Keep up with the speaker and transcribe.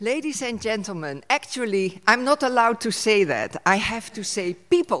Ladies and gentlemen, actually, I'm not allowed to say that. I have to say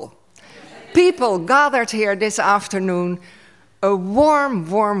people. People gathered here this afternoon, a warm,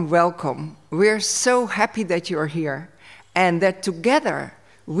 warm welcome. We're so happy that you're here and that together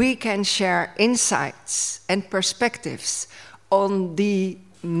we can share insights and perspectives on the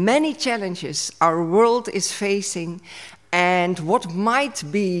many challenges our world is facing and what might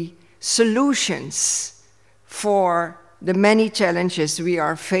be solutions for the many challenges we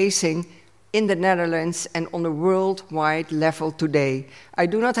are facing in the Netherlands and on a worldwide level today. I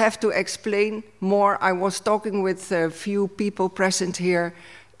do not have to explain more. I was talking with a few people present here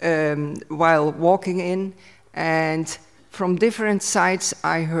while walking in, and from different sides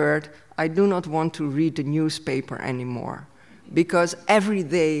I heard, I do not want to read the newspaper anymore, because every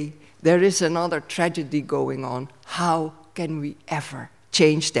day there is another tragedy going on. How can we ever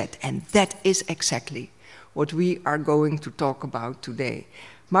change that? And that is exactly what we are going to talk about today.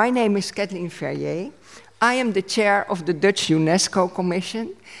 My name is Kathleen Ferrier. I am the chair of the Dutch UNESCO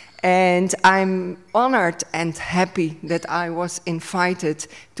Commission, and I'm honored and happy that I was invited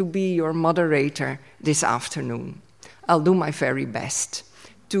to be your moderator this afternoon. I'll do my very best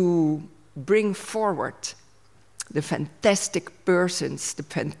to bring forward the fantastic persons, the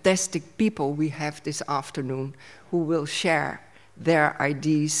fantastic people we have this afternoon who will share their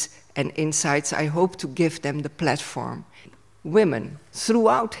ideas and insights. I hope to give them the platform. Women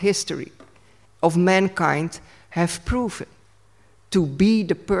throughout history of mankind have proven to be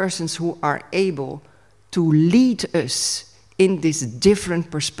the persons who are able to lead us in this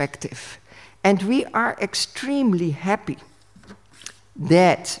different perspective. And we are extremely happy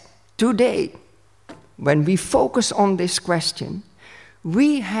that today, when we focus on this question,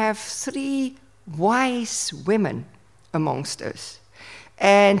 we have 3 wise women amongst us.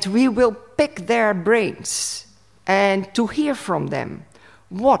 And we will pick their brains and to hear from them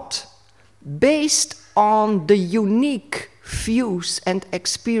what, based on the unique views and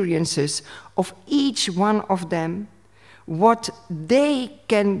experiences of each one of them, what they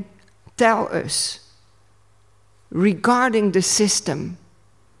can tell us regarding the system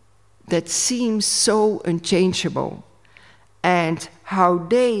that seems so unchangeable, and how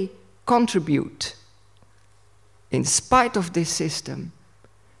they contribute, in spite of this system,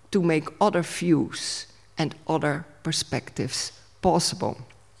 to make other views and other perspectives possible.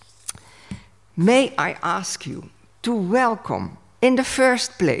 May I ask you to welcome, in the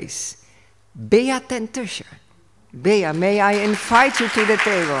first place, Bea ten Tusscher. Bea, may I invite you to the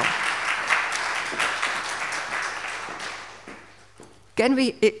table?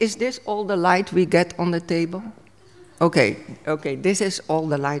 Is this all the light we get on the table? Okay, this is all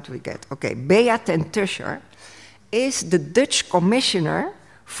the light we get. Okay, Bea ten Tusscher is the Dutch Commissioner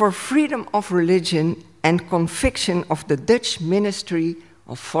for Freedom of Religion and Conviction of the Dutch Ministry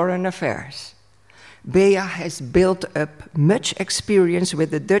of Foreign Affairs. Bea has built up much experience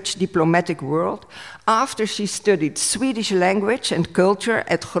with the Dutch diplomatic world after she studied Swedish language and culture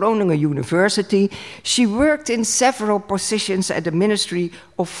at Groningen University. She worked in several positions at the Ministry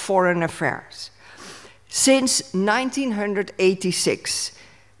of Foreign Affairs. Since 1986,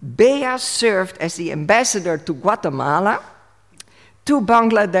 Bea served as the ambassador to Guatemala, to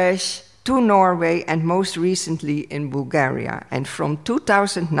Bangladesh, to Norway, and most recently in Bulgaria. And from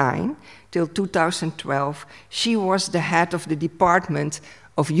 2009 till 2012, she was the head of the Department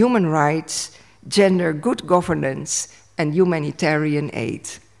of Human Rights, Gender, Good Governance, and Humanitarian Aid.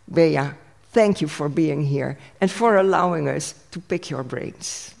 Bea, thank you for being here and for allowing us to pick your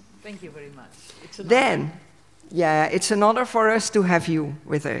brains. Thank you very much. It's an honor for us to have you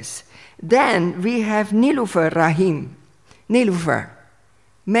with us. Then we have Niloufar Rahim. Niloufar,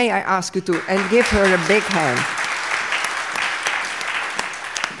 may I ask you to, and give her a big hand.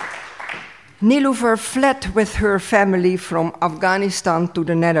 Niloufar fled with her family from Afghanistan to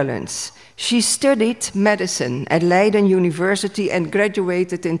the Netherlands. She studied medicine at Leiden University and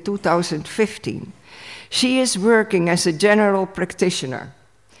graduated in 2015. She is working as a general practitioner.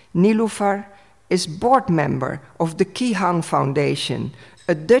 Niloufar is board member of the Keihan Foundation,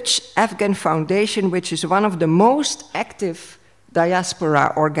 a Dutch Afghan foundation which is one of the most active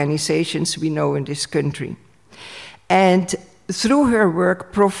diaspora organizations we know in this country. And through her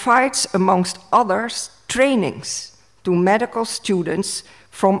work provides, amongst others, trainings to medical students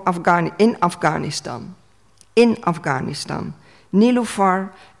from in Afghanistan.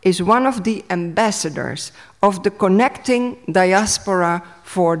 Niloufar is one of the ambassadors of the Connecting Diaspora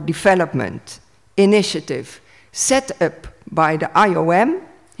for Development initiative set up by the IOM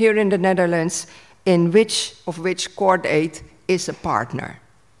here in the Netherlands, of which Cordaid is a partner.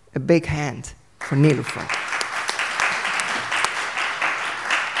 A big hand for Niloufar.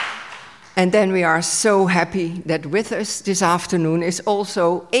 And then we are so happy that with us this afternoon is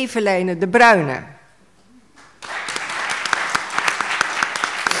also Evelijne Bruning.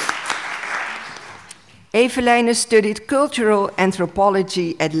 Evelijne studied cultural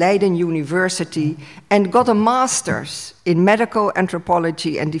anthropology at Leiden University and got a master's in medical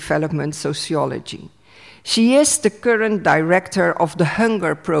anthropology and development sociology. She is the current director of the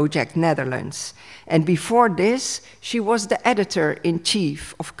Hunger Project Netherlands, and before this, she was the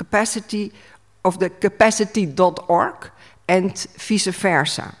editor-in-chief of the Capacity.org and vice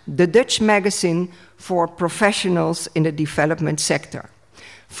versa, the Dutch magazine for professionals in the development sector.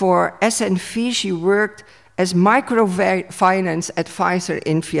 For SNV, she worked as microfinance advisor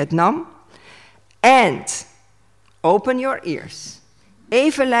in Vietnam. And, open your ears,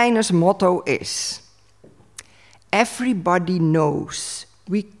 Evelijne's motto is, everybody knows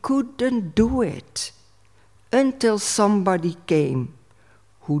we couldn't do it until somebody came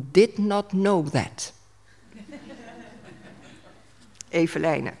who did not know that.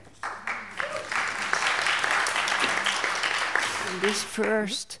 Evelijne. This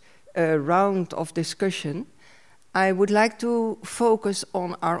first round of discussion, I would like to focus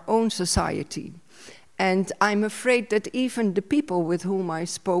on our own society. And I'm afraid that even the people with whom I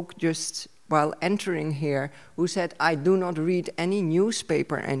spoke just while entering here, who said, I do not read any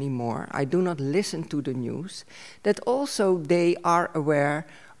newspaper anymore, I do not listen to the news, that also they are aware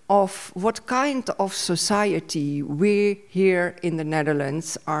of what kind of society we here in the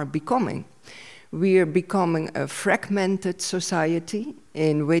Netherlands are becoming. We are becoming a fragmented society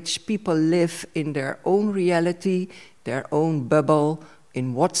in which people live in their own reality, their own bubble,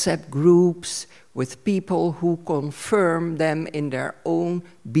 in WhatsApp groups, with people who confirm them in their own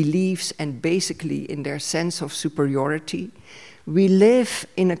beliefs and basically in their sense of superiority. We live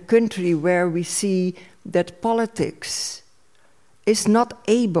in a country where we see that politics is not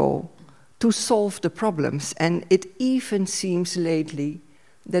able to solve the problems, and it even seems lately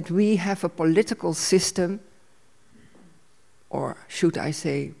that we have a political system, or should I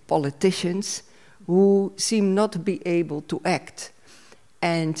say politicians, who seem not to be able to act.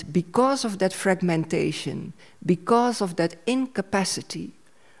 And because of that fragmentation, because of that incapacity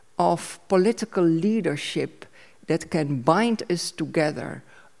of political leadership that can bind us together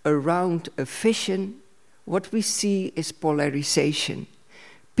around a vision, what we see is polarisation.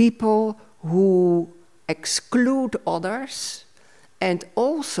 People who exclude others, and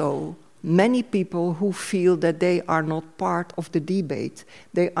also many people who feel that they are not part of the debate.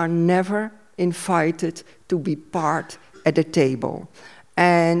 They are never invited to be part at the table.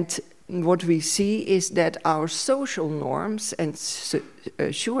 And what we see is that our social norms, and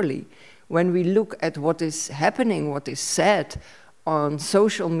surely when we look at what is happening, what is said on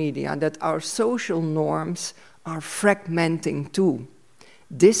social media, that our social norms are fragmenting too.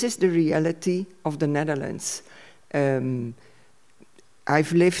 This is the reality of the Netherlands.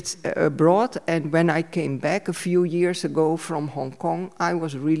 I've lived abroad, and when I came back a few years ago from Hong Kong, I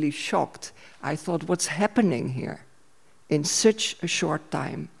was really shocked. I thought, what's happening here in such a short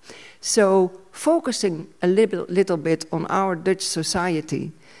time? So, focusing a little bit on our Dutch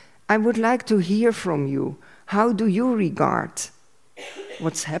society, I would like to hear from you. How do you regard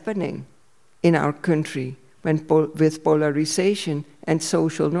what's happening in our country with polarization and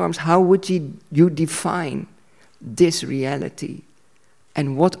social norms? How would you define this reality?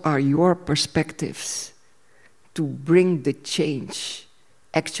 And what are your perspectives to bring the change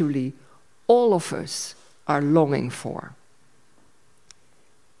actually all of us are longing for?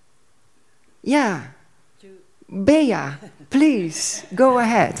 Yeah, Bea, please, go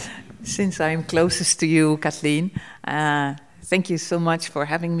ahead. Since I'm closest to you, Kathleen, thank you so much for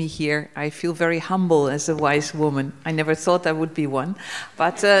having me here. I feel very humble as a wise woman. I never thought I would be one,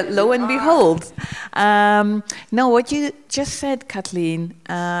 but lo and behold. No, what you just said, Kathleen,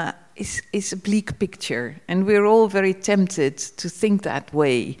 is a bleak picture, and we're all very tempted to think that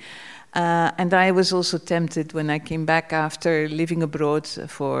way. And I was also tempted when I came back after living abroad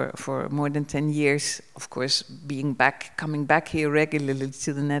for more than 10 years, of course, coming back here regularly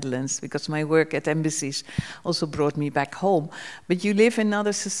to the Netherlands, because my work at embassies also brought me back home. But you live in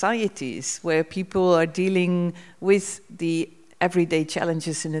other societies where people are dealing with the everyday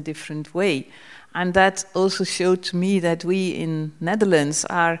challenges in a different way. And that also showed to me that we in Netherlands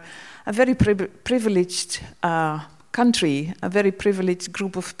are a very privileged country, a very privileged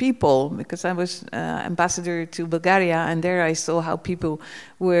group of people, because I was ambassador to Bulgaria, and there I saw how people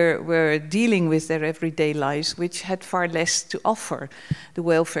were dealing with their everyday lives, which had far less to offer. The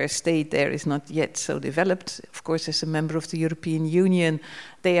welfare state there is not yet so developed. Of course, as a member of the European Union,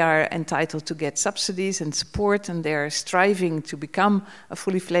 They are entitled to get subsidies and support, and they are striving to become a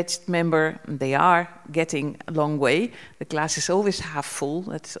fully fledged member. And they are getting a long way. The glass is always half full.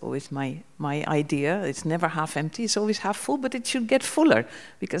 That's always my idea. It's never half empty. It's always half full, but it should get fuller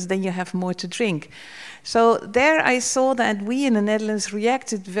because then you have more to drink. So there I saw that we in the Netherlands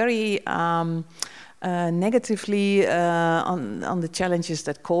reacted very negatively on the challenges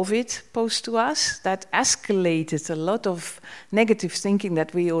that COVID posed to us. That escalated a lot of negative thinking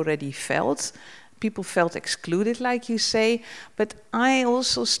that we already felt. People felt excluded, like you say. But I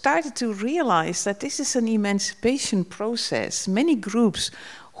also started to realize that this is an emancipation process. Many groups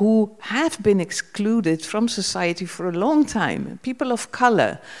who have been excluded from society for a long time, people of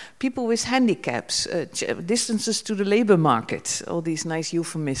color, people with handicaps, distances to the labor market, all these nice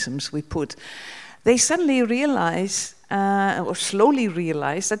euphemisms we put, they suddenly realize, or slowly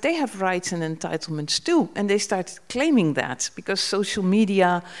realize, that they have rights and entitlements too. And they started claiming that because social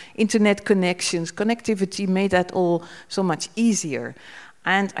media, internet connections, connectivity made that all so much easier.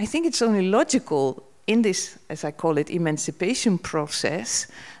 And I think it's only logical in this, as I call it, emancipation process,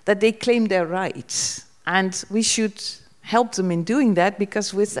 that they claim their rights. And we should help them in doing that,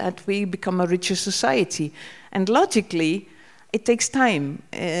 because with that we become a richer society. And logically, it takes time.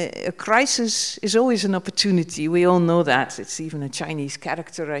 A crisis is always an opportunity. We all know that. It's even a Chinese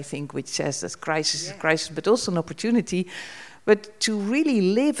character, I think, which says that crisis is a crisis, but also an opportunity. But to really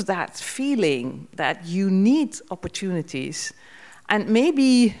live that feeling that you need opportunities, and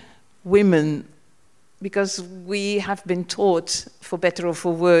maybe women, because we have been taught, for better or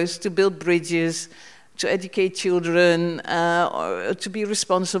for worse, to build bridges, to educate children, or to be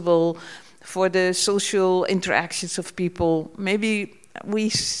responsible for the social interactions of people. Maybe we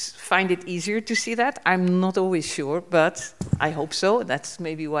find it easier to see that. I'm not always sure, but I hope so. That's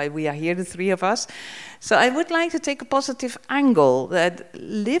maybe why we are here, the three of us. So I would like to take a positive angle, that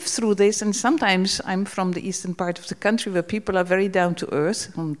live through this. And sometimes I'm from the eastern part of the country where people are very down to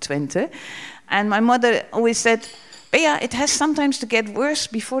earth, from Twente. And my mother always said, Bea, it has sometimes to get worse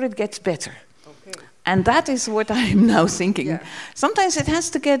before it gets better. And that is what I'm now thinking. Yeah. Sometimes it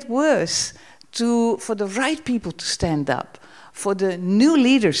has to get worse for the right people to stand up, for the new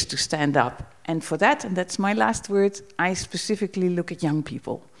leaders to stand up. And for that, and that's my last word, I specifically look at young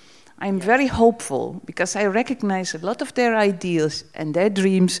people. I'm very hopeful because I recognize a lot of their ideals and their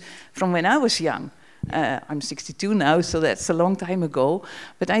dreams from when I was young. I'm 62 now, so that's a long time ago.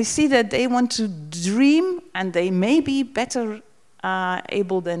 But I see that they want to dream, and they may be better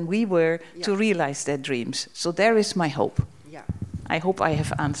able than we were to realize their dreams. So there is my hope. Yeah. I hope I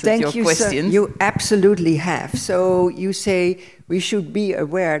have answered your question. Sir. You absolutely have. So you say we should be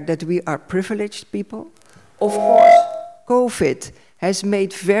aware that we are privileged people. Of course, COVID has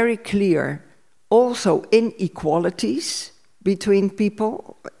made very clear also inequalities between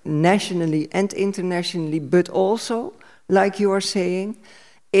people, nationally and internationally, but also, like you are saying,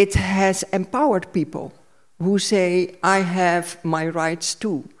 it has empowered people who say, I have my rights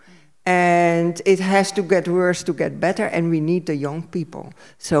too. And it has to get worse to get better, and we need the young people.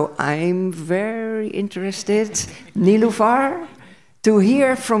 So I'm very interested, Niloufar, to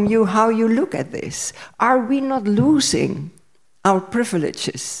hear from you how you look at this. Are we not losing our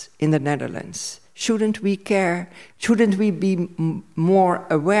privileges in the Netherlands? Shouldn't we care? Shouldn't we be more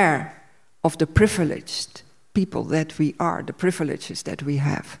aware of the privileged people that we are, the privileges that we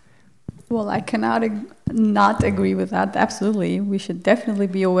have? Well, I cannot not agree with that. Absolutely. We should definitely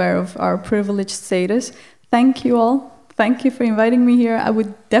be aware of our privileged status. Thank you all. Thank you for inviting me here. I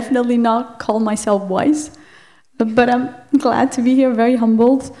would definitely not call myself wise, but I'm glad to be here, very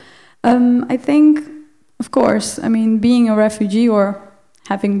humbled. I think, of course, I mean, being a refugee or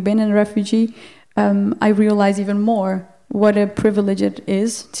having been a refugee, I realize even more what a privilege it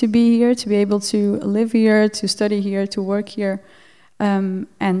is to be here, to be able to live here, to study here, to work here.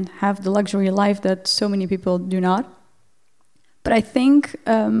 And have the luxury life that so many people do not. But I think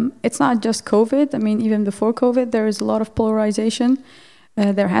it's not just COVID. I mean, even before COVID, there is a lot of polarization.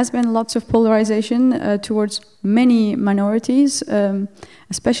 There has been lots of polarization towards many minorities,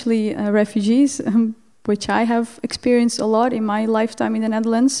 especially refugees, which I have experienced a lot in my lifetime in the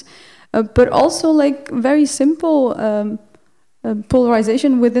Netherlands. But also like very simple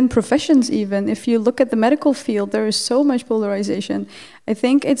polarization within professions even. If you look at the medical field, there is so much polarization. I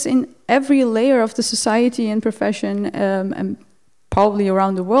think it's in every layer of the society and profession, and probably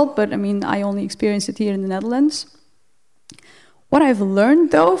around the world, but I mean, I only experienced it here in the Netherlands. What I've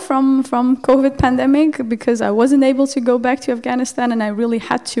learned though from COVID pandemic, because I wasn't able to go back to Afghanistan and I really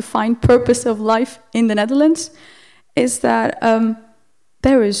had to find purpose of life in the Netherlands, is that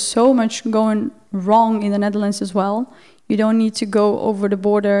there is so much going wrong in the Netherlands as well. You don't need to go over the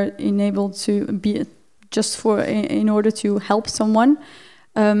border in order to help someone.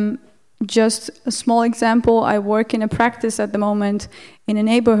 Just a small example, I work in a practice at the moment in a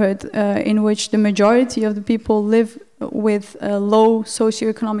neighborhood in which the majority of the people live with a low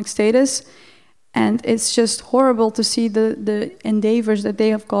socioeconomic status. And it's just horrible to see the endeavors that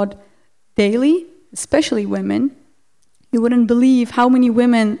they have got daily, especially women. You wouldn't believe how many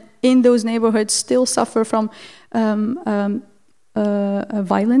women in those neighborhoods still suffer from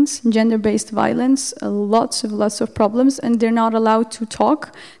violence, gender-based violence, lots of problems, and they're not allowed to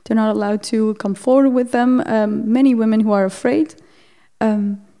talk. They're not allowed to come forward with them. Many women who are afraid.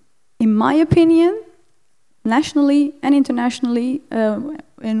 In my opinion, nationally and internationally,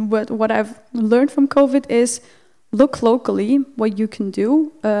 and what I've learned from COVID is look locally what you can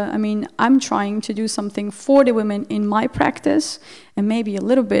do. I'm trying to do something for the women in my practice, and maybe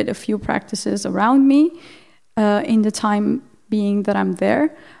a few practices around me in the time being that I'm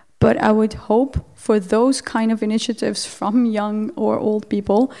there. But I would hope for those kind of initiatives from young or old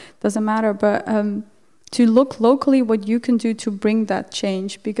people, doesn't matter, but to look locally what you can do to bring that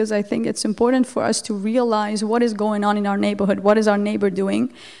change, because I think it's important for us to realize what is going on in our neighborhood, what is our neighbor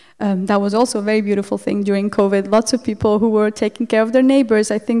doing. That was also a very beautiful thing during COVID. Lots of people who were taking care of their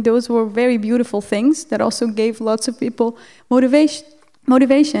neighbors. I think those were very beautiful things that also gave lots of people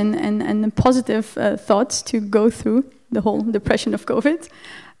motivation and positive thoughts to go through the whole depression of COVID.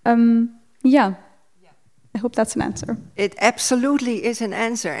 I hope that's an answer. It absolutely is an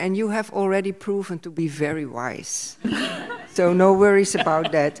answer, and you have already proven to be very wise. So no worries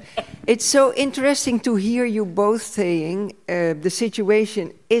about that. It's so interesting to hear you both saying the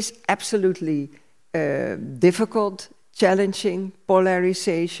situation is absolutely difficult, challenging,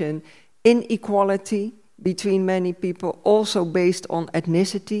 polarization, inequality between many people, also based on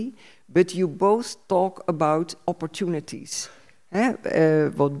ethnicity, but you both talk about opportunities.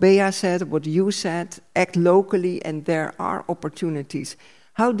 What Bea said, what you said, act locally, and there are opportunities.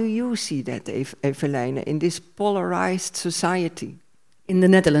 How do you see that, Evelijne, in this polarized society? In the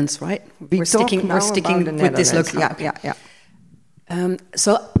Netherlands, right? We're sticking with this locality. Yeah.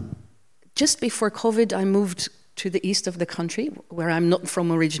 So just before COVID, I moved to the east of the country, where I'm not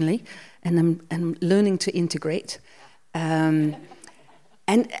from originally, and I'm learning to integrate. And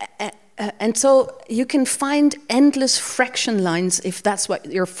so you can find endless fraction lines if that's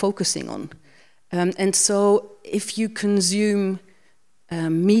what you're focusing on. And so if you consume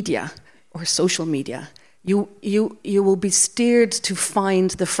media or social media, you will be steered to find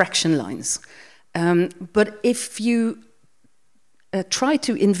the fraction lines. But if you try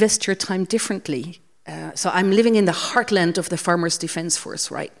to invest your time differently, so I'm living in the heartland of the Farmers Defence Force,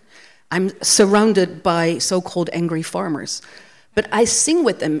 right? I'm surrounded by so-called angry farmers. But I sing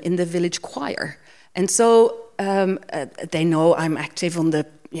with them in the village choir. And so they know I'm active on the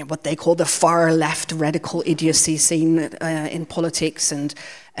what they call the far left radical idiocy scene in politics, and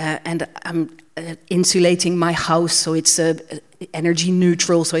I'm insulating my house so it's energy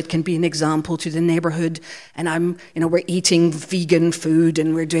neutral, so it can be an example to the neighborhood. And we're eating vegan food,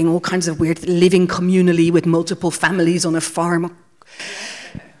 and we're doing all kinds of weird, living communally with multiple families on a farm.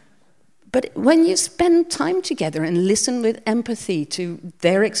 But when you spend time together and listen with empathy to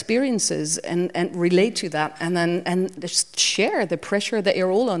their experiences and relate to that, and just share the pressure that you're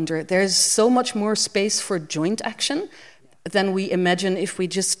all under, there's so much more space for joint action than we imagine if we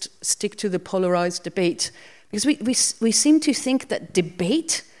just stick to the polarized debate. Because we seem to think that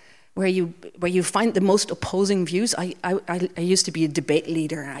debate, where you find the most opposing views. I used to be a debate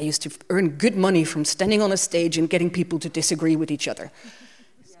leader. I used to earn good money from standing on a stage and getting people to disagree with each other.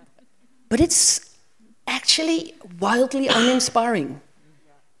 But it's actually wildly uninspiring.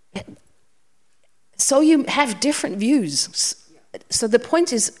 So you have different views. So the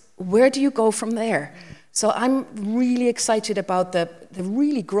point is, where do you go from there? So I'm really excited about the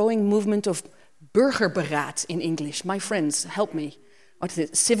really growing movement of burgerberaad in English. My friends, help me. What is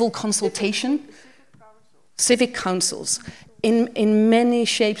it? Civil consultation? Civic councils. In many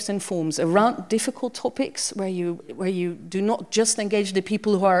shapes and forms, around difficult topics where you do not just engage the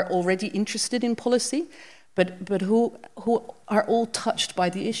people who are already interested in policy, but who are all touched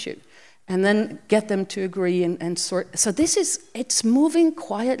by the issue, and then get them to agree and sort. So it's moving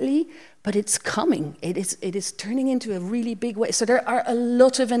quietly, but it's coming. It is turning into a really big way. So there are a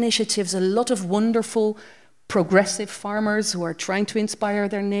lot of initiatives, a lot of wonderful progressive farmers who are trying to inspire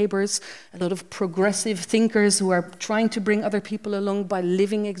their neighbors, a lot of progressive thinkers who are trying to bring other people along by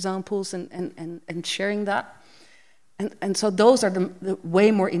living examples and sharing that. And so those are the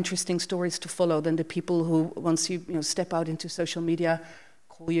way more interesting stories to follow than the people who, once you step out into social media,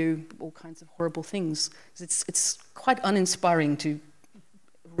 call you all kinds of horrible things. It's quite uninspiring to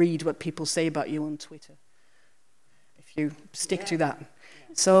read what people say about you on Twitter, if you stick to that.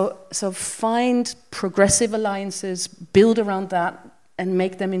 So find progressive alliances, build around that, and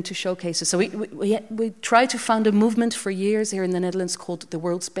make them into showcases. So we try to found a movement for years here in the Netherlands called the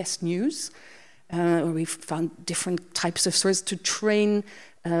World's Best News, where we found different types of sources to train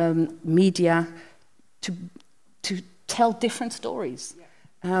media to tell different stories.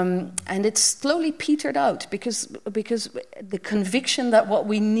 And it's slowly petered out because the conviction that what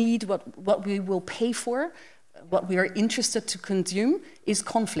we need, what we will pay for, what we are interested to consume is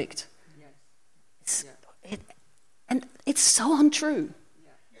conflict. And it's so untrue.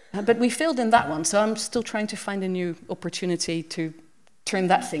 But we failed in that one, so I'm still trying to find a new opportunity to turn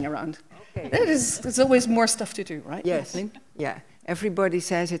that thing around. Okay. There's always more stuff to do, right? Yes. Yeah. Everybody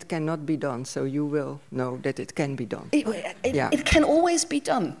says it cannot be done, so you will know that it can be done. It can always be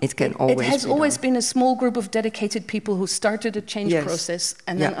done. It can always be done. It has always been a small group of dedicated people who started a change process,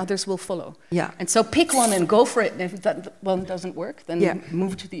 and then others will follow. Yeah. And so pick one and go for it. And if that one doesn't work, then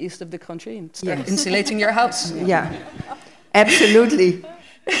move to the east of the country and start insulating your house. Yeah, absolutely.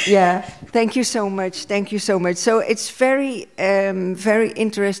 Yeah, thank you so much. Thank you so much. So it's very, very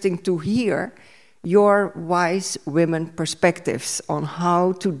interesting to hear your wise women perspectives on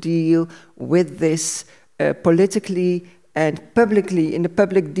how to deal with this politically and publicly, in the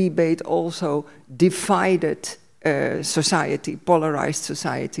public debate also, divided society, polarized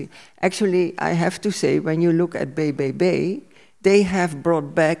society. Actually, I have to say, when you look at BBB, they have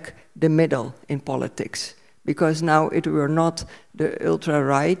brought back the middle in politics, because now it were not the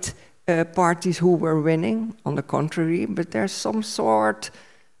ultra-right parties who were winning, on the contrary, but there's some sort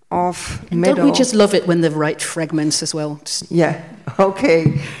of middle. Don't we just love it when the right fragments as well? Yeah,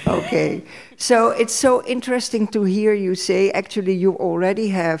 okay. So it's so interesting to hear you say, actually you already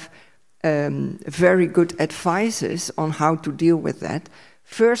have very good advices on how to deal with that.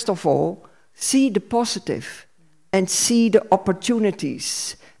 First of all, see the positive and see the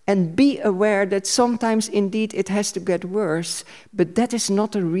opportunities. And be aware that sometimes indeed it has to get worse, but that is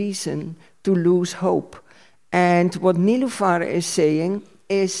not a reason to lose hope. And what Niloufar is saying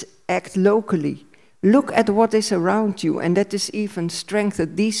is act locally. Look at what is around you, and that is even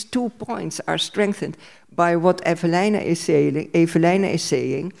strengthened. These 2 points are strengthened by what Evelijne is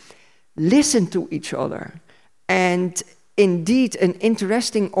saying. Listen to each other. And indeed, an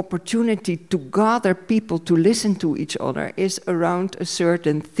interesting opportunity to gather people to listen to each other is around a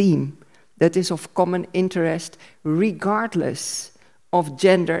certain theme that is of common interest, regardless of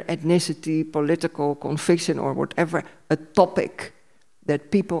gender, ethnicity, political conviction, or whatever, a topic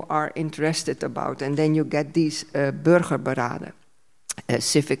that people are interested about. And then you get these burgerberaden,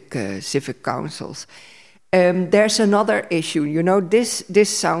 civic councils. There's another issue, you know, this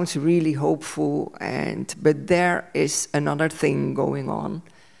sounds really hopeful, but there is another thing going on,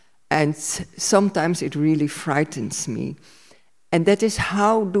 and sometimes it really frightens me. And that is,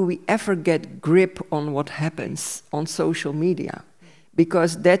 how do we ever get grip on what happens on social media?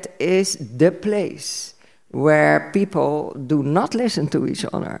 Because that is the place where people do not listen to each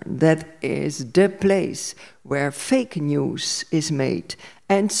other. That is the place where fake news is made.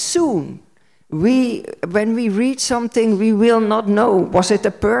 And soon, when we read something, we will not know, was it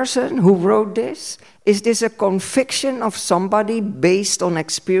a person who wrote this? Is this a conviction of somebody based on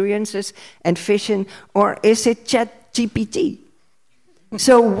experiences and vision, or is it ChatGPT?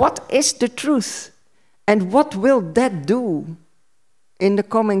 So what is the truth? And what will that do in the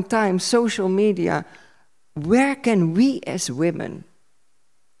coming time? Social media, where can we as women,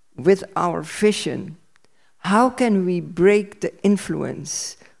 with our vision, how can we break the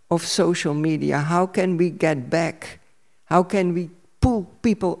influence of social media? How can we get back? How can we pull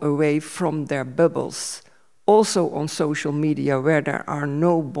people away from their bubbles, also on social media, where there are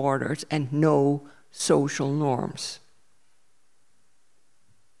no borders and no social norms?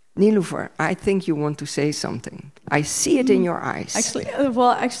 Niloufar, I think you want to say something. I see it in your eyes.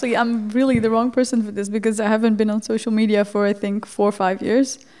 Actually, I'm really the wrong person for this, because I haven't been on social media for, I think, 4 or 5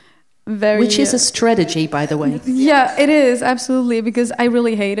 years. Which is a strategy, by the way. Yeah, it is, absolutely, because I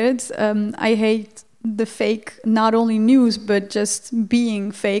really hate it. I hate the fake, not only news, but just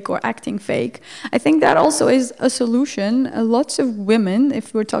being fake or acting fake. I think that also is a solution. Lots of women,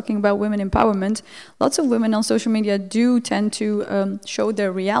 if we're talking about women empowerment, lots of women on social media do tend to show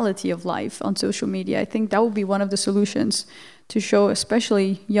their reality of life on social media. I think that would be one of the solutions, to show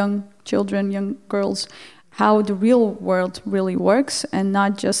especially young children, young girls, how the real world really works, and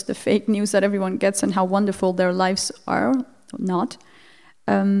not just the fake news that everyone gets and how wonderful their lives are, not.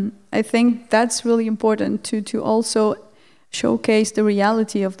 I think that's really important to also showcase the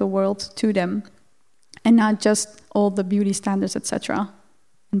reality of the world to them, and not just all the beauty standards, etc.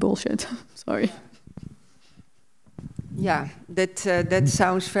 and bullshit. Sorry. Yeah, that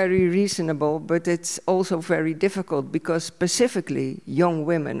sounds very reasonable, but it's also very difficult because specifically young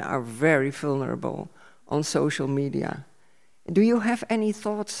women are very vulnerable on social media. Do you have any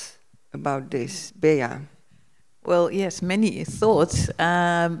thoughts about this, Bea? Well, yes, many thoughts,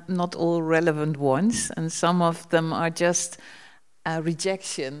 not all relevant ones, and some of them are just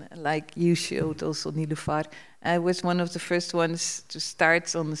rejection, like you showed also, Niloufar. I was one of the first ones to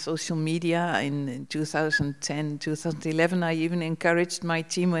start on social media in 2010, 2011. I even encouraged my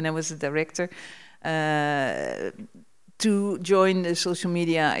team when I was a director to join the social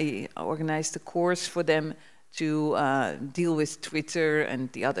media. I organized a course for them to deal with Twitter,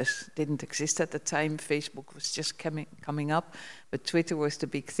 and the others didn't exist at the time. Facebook was just coming up, but Twitter was the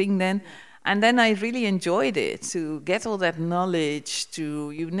big thing then. And then I really enjoyed it, to get all that knowledge,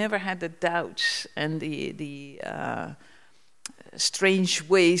 you never had the doubts and the strange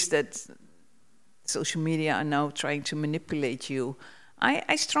ways that social media are now trying to manipulate you.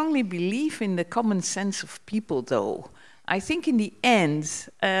 I strongly believe in the common sense of people, though. I think in the end,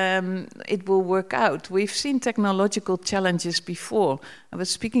 it will work out. We've seen technological challenges before. I was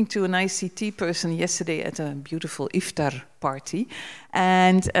speaking to an ICT person yesterday at a beautiful iftar party,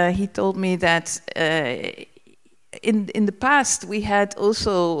 and he told me that in the past we had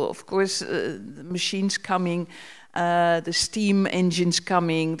also, of course, the machines coming, the steam engines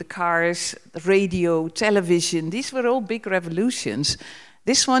coming, the cars, the radio, television. These were all big revolutions.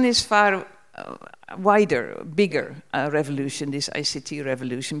 This one is far wider, bigger revolution, this ICT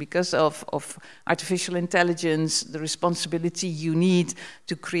revolution, because of artificial intelligence, the responsibility you need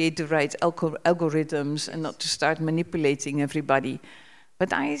to create the right algorithms and not to start manipulating everybody.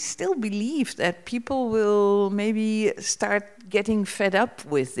 But I still believe that people will maybe start getting fed up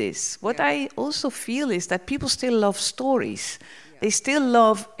with this. What I also feel is that people still love stories. They still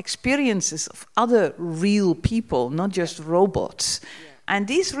love experiences of other real people, not just robots. And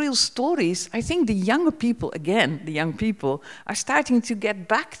these real stories, I think the younger people, again, the young people, are starting to get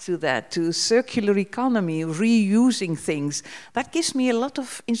back to that, to circular economy, reusing things. That gives me a lot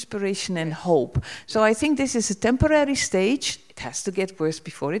of inspiration and hope. So I think this is a temporary stage. It has to get worse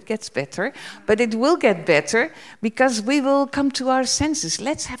before it gets better, but it will get better because we will come to our senses.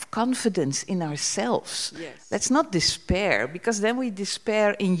 Let's have confidence in ourselves. Yes. Let's not despair, because then we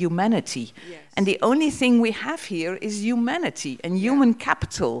despair in humanity. Yes. And the only thing we have here is humanity and human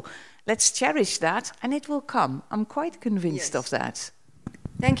capital. Let's cherish that, and it will come. I'm quite convinced of that.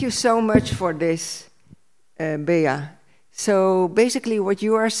 Thank you so much for this, Bea. So basically what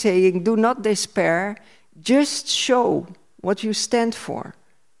you are saying, do not despair, just show what you stand for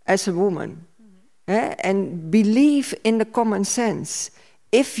as a woman, and believe in the common sense.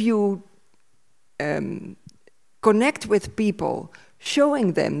 If you connect with people,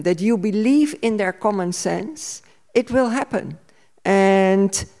 showing them that you believe in their common sense, it will happen.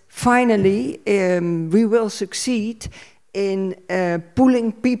 And finally, we will succeed in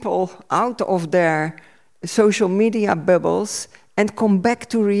pulling people out of their social media bubbles and come back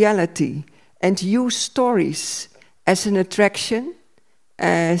to reality and use stories as an attraction,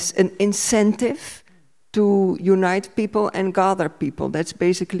 as an incentive to unite people and gather people. That's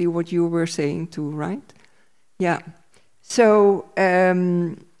basically what you were saying too, right? Yeah. So, yeah.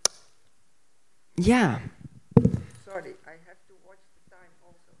 Sorry, I have to watch the time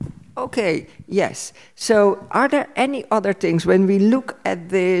also. Okay, yes. So, are there any other things when we look at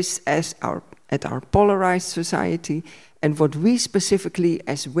this as at our polarized society and what we specifically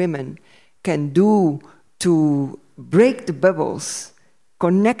as women can do to break the bubbles,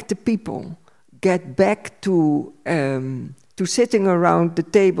 connect the people, get back to sitting around the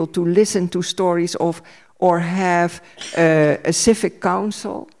table to listen to stories of, or have a civic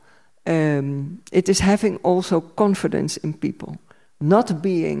council. It is having also confidence in people, not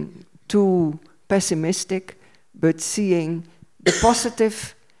being too pessimistic, but seeing the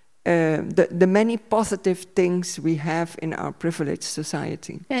positive, the many positive things we have in our privileged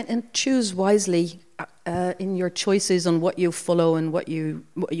society. And choose wisely in your choices on what you follow and what you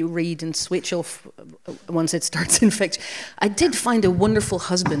read, and switch off once it starts infecting. I did find a wonderful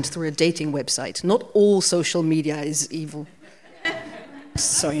husband through a dating website. Not all social media is evil.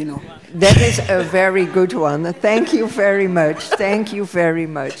 So you know. That is a very good one. Thank you very much. Thank you very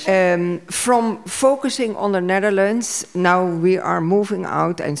much. From focusing on the Netherlands, now we are moving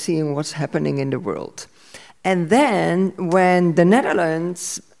out and seeing what's happening in the world. And then when the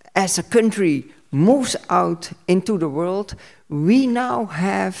Netherlands as a country moves out into the world, we now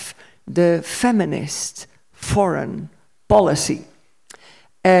have the feminist foreign policy.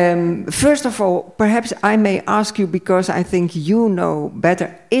 First of all, perhaps I may ask you, because I think you know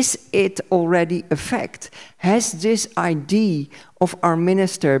better, is it already a fact? Has this idea of our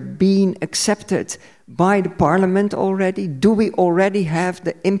minister been accepted by the parliament already? Do we already have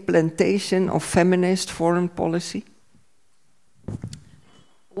the implementation of feminist foreign policy?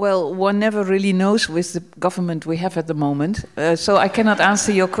 Well, one never really knows with the government we have at the moment, so I cannot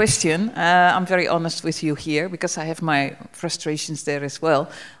answer your question. I'm very honest with you here, because I have my frustrations there as well.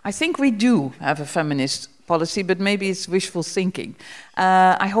 I think we do have a feminist policy, but maybe it's wishful thinking.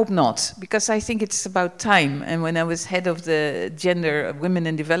 I hope not, because I think it's about time. And when I was head of the Gender, Women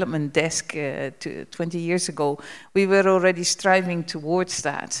and Development desk 20 years ago, we were already striving towards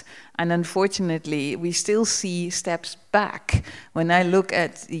that. And unfortunately, we still see steps back. When I look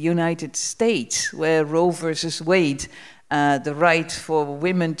at the United States, where Roe versus Wade, the right for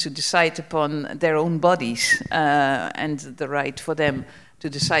women to decide upon their own bodies and the right for them to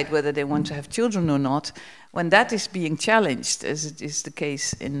decide whether they want to have children or not, when that is being challenged, as it is the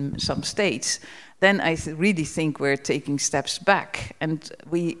case in some states, then I really think we're taking steps back. And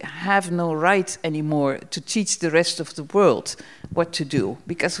we have no right anymore to teach the rest of the world what to do,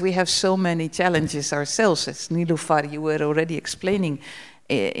 because we have so many challenges ourselves, as Niloufar, you were already explaining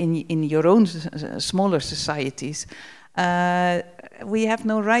in your own smaller societies. We have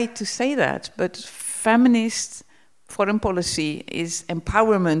no right to say that, but feminist foreign policy is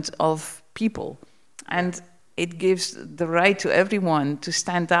empowerment of people, and it gives the right to everyone to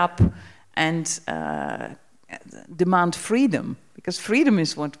stand up and demand freedom, because freedom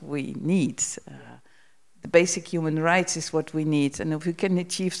is what we need. The basic human rights is what we need, and if we can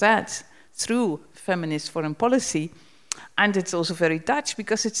achieve that through feminist foreign policy. And it's also very Dutch,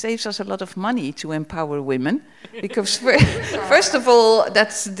 because it saves us a lot of money to empower women. Because first of all,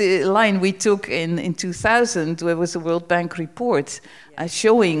 that's the line we took in 2000. There was a World Bank report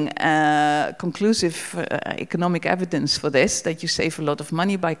showing conclusive economic evidence for this, that you save a lot of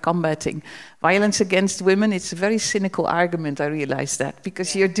money by combating violence against women. It's a very cynical argument, I realize that,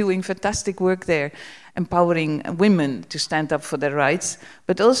 because you're doing fantastic work there, empowering women to stand up for their rights,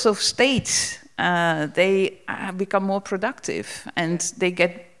 but also states. They become more productive and they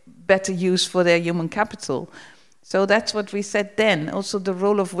get better use for their human capital. So that's what we said then. Also the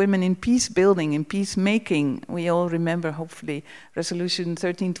role of women in peace building, in peacemaking. We all remember, hopefully, Resolution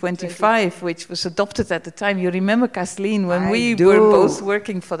 1325, which was adopted at the time. You remember, Kathleen, when we were both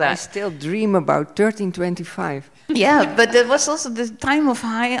working for that. I still dream about 1325. Yeah, but there was also the time of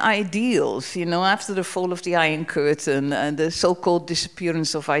high ideals, you know, after the fall of the Iron Curtain and the so-called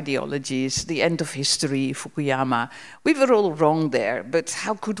disappearance of ideologies, the end of history, Fukuyama. We were all wrong there, but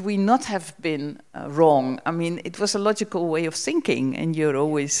how could we not have been wrong? I mean, it was a logical way of thinking, and you're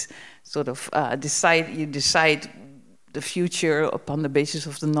always sort of decide the future upon the basis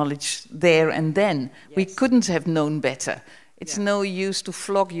of the knowledge there and then. Yes. We couldn't have known better. It's no use to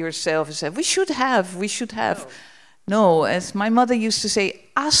flog yourself and say, we should have. No, as my mother used to say,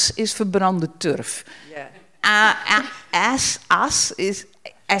 as is verbrande turf. Yeah. As is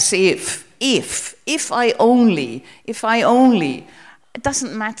as if I only. It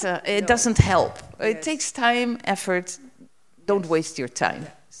doesn't matter, it doesn't help. Yes. It takes time, effort, don't waste your time.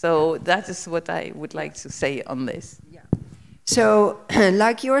 So that is what I would like to say on this. Yeah. So,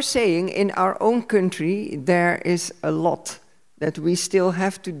 like you're saying, in our own country, there is a lot that we still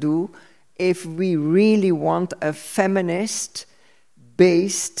have to do if we really want a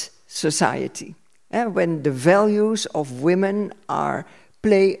feminist-based society. When the values of women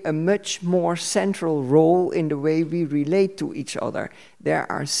play a much more central role in the way we relate to each other. There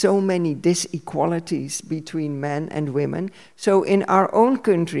are so many disequalities between men and women. So in our own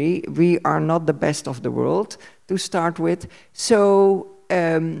country, we are not the best of the world to start with. So,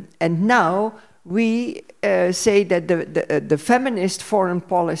 and now we say that the feminist foreign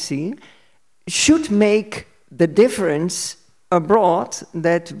policy should make the difference abroad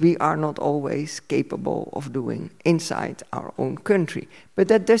that we are not always capable of doing inside our own country. But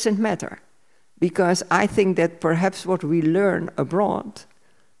that doesn't matter, because I think that perhaps what we learn abroad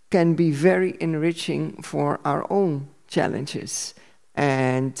can be very enriching for our own challenges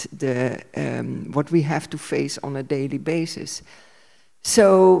and what we have to face on a daily basis.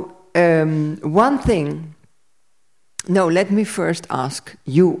 So one thing. No, let me first ask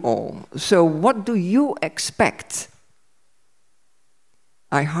you all. So what do you expect?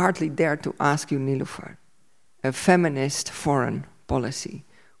 I hardly dare to ask you, Niloufar. A feminist foreign policy.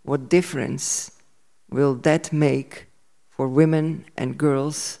 What difference will that make for women and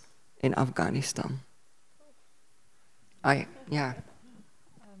girls in Afghanistan?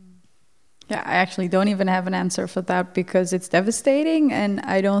 Yeah, I actually don't even have an answer for that because it's devastating, and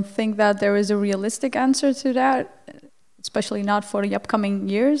I don't think that there is a realistic answer to that, especially not for the upcoming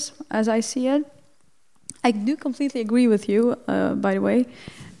years, as I see it. I do completely agree with you, by the way.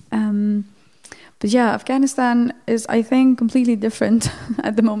 But yeah, Afghanistan is, I think, completely different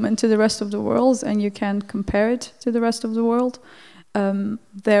at the moment to the rest of the world, and you can't compare it to the rest of the world.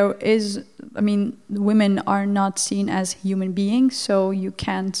 Women are not seen as human beings, so you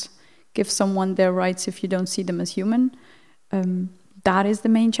can't give someone their rights if you don't see them as human. That is the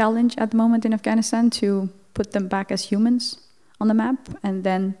main challenge at the moment in Afghanistan, to put them back as humans on the map and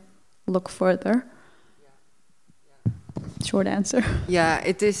then look further. Short answer. Yeah,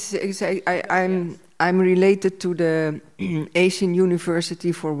 it is. I'm related to the Asian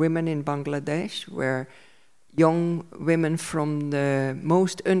University for Women in Bangladesh, where young women from the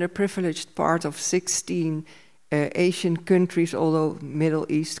most underprivileged part of 16 Asian countries, although Middle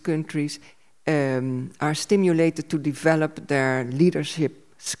East countries, are stimulated to develop their leadership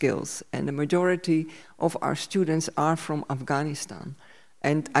skills. And the majority of our students are from Afghanistan.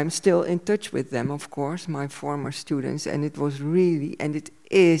 And I'm still in touch with them, of course, my former students, and it was really, and it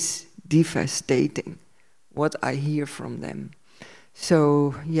is devastating what I hear from them.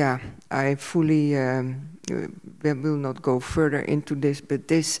 So, yeah, I fully will not go further into this, but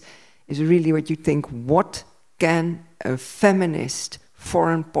this is really what you think. What can a feminist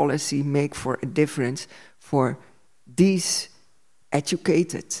foreign policy make for a difference for these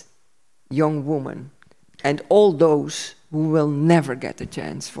educated young women and all those who will never get a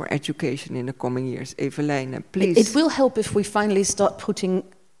chance for education in the coming years? Evelijne, please. It will help if we finally start putting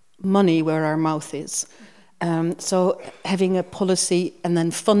money where our mouth is. So having a policy and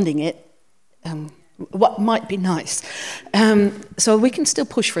then funding it, what might be nice. So we can still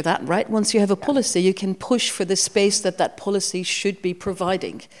push for that, right? Once you have a policy, you can push for the space that policy should be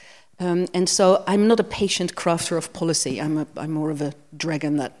providing. And so I'm not a patient crafter of policy. I'm more of a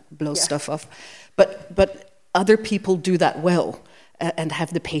dragon that blows stuff off. But other people do that well and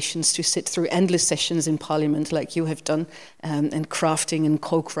have the patience to sit through endless sessions in Parliament like you have done, and crafting and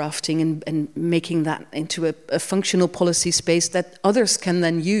co-crafting and making that into a functional policy space that others can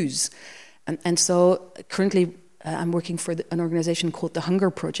then use. And so currently I'm working for an organization called the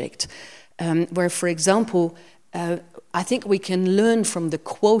Hunger Project, where, for example, I think we can learn from the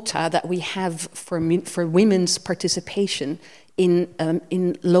quota that we have for women's participation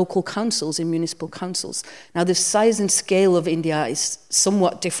in local councils, in municipal councils. Now, the size and scale of India is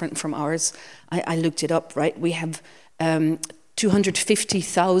somewhat different from ours. I looked it up, right? We have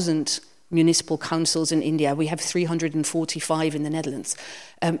 250,000 municipal councils in India. We have 345 in the Netherlands.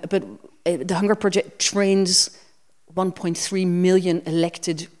 But the Hunger Project trains 1.3 million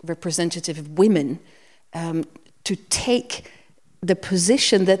elected representative women to take the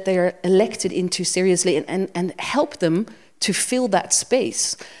position that they are elected into seriously and help them to fill that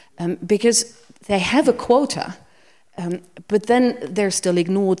space, because they have a quota, but then they're still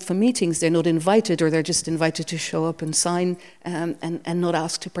ignored for meetings. They're not invited, or they're just invited to show up and sign, and not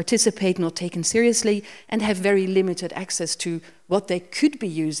asked to participate, not taken seriously, and have very limited access to what they could be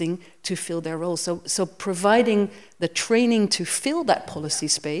using to fill their role. So providing the training to fill that policy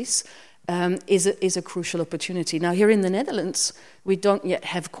space is a crucial opportunity. Now, here in the Netherlands, we don't yet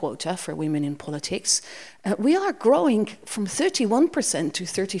have quota for women in politics. We are growing from 31% to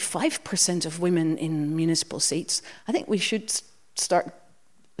 35% of women in municipal seats. I think we should start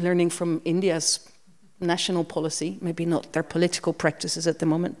learning from India's national policy, maybe not their political practices at the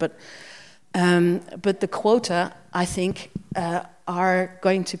moment, but the quota, I think, are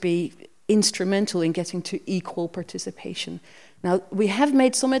going to be instrumental in getting to equal participation. Now, we have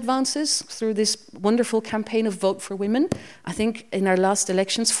made some advances through this wonderful campaign of Vote for Women. I think in our last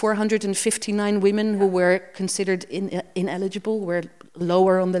elections, 459 women who were considered ineligible, were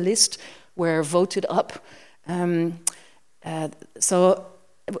lower on the list, were voted up. So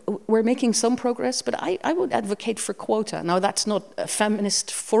we're making some progress, but I would advocate for quota. Now, that's not a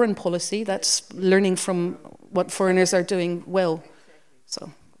feminist foreign policy. That's learning from what foreigners are doing well.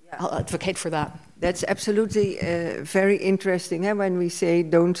 So I'll advocate for that. That's absolutely very interesting. When we say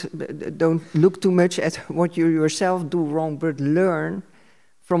don't look too much at what you yourself do wrong, but learn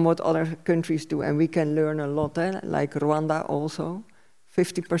from what other countries do, and we can learn a lot. Like Rwanda, also,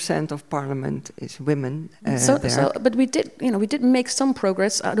 50% of parliament is women. But we did make some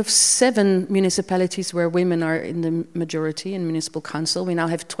progress. Out of 7 municipalities where women are in the majority in municipal council, we now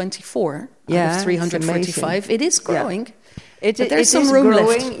have 24 out of 345. It is growing. Yeah. There's some room growing,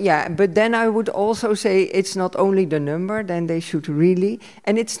 left. Yeah, but then I would also say it's not only the number, then they should really,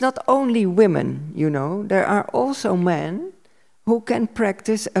 and it's not only women, there are also men who can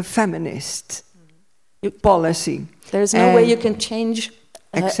practice a feminist policy. There's no way you can change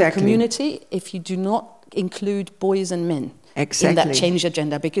exactly. a community if you do not include boys and men. Exactly. In that change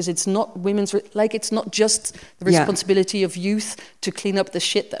agenda, because it's not women's, it's not just the responsibility of youth to clean up the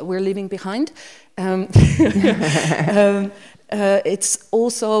shit that we're leaving behind. It's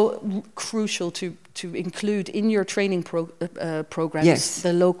also crucial to include in your training programs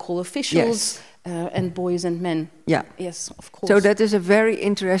the local officials and boys and men. Yeah. Yes, of course. So that is a very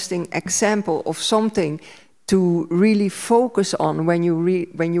interesting example of something to really focus on when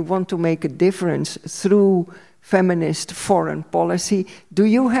you want to make a difference through feminist foreign policy. Do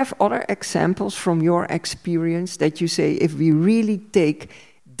you have other examples from your experience that you say, if we really take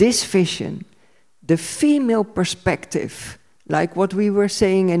this vision, the female perspective, like what we were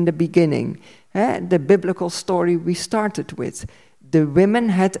saying in the beginning, the biblical story we started with, the women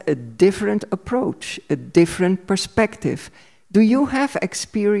had a different approach, a different perspective. Do you have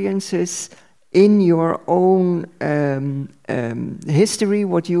experiences in your own history,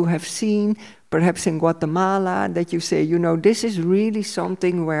 what you have seen, perhaps in Guatemala, that you say, this is really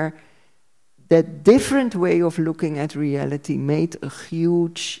something where that different way of looking at reality made a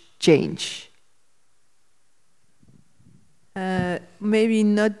huge change? Maybe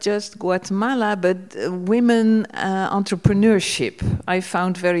not just Guatemala, but women entrepreneurship I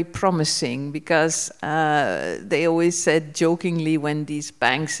found very promising, because they always said jokingly when these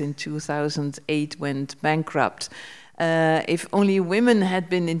banks in 2008 went bankrupt, if only women had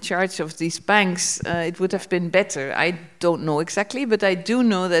been in charge of these banks, it would have been better. I don't know exactly, but I do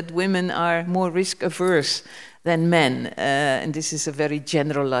know that women are more risk averse than men, and this is a very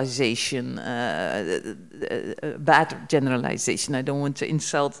generalization, bad generalization. I don't want to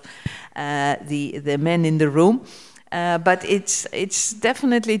insult the men in the room, but it's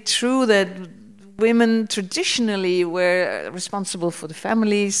definitely true that women traditionally were responsible for the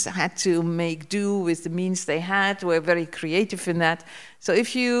families, had to make do with the means they had, were very creative in that. So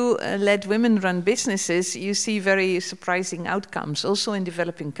if you let women run businesses, you see very surprising outcomes, also in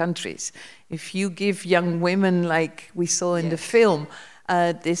developing countries. If you give young women, like we saw in the film,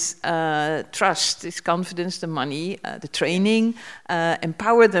 this trust, this confidence, the money, the training,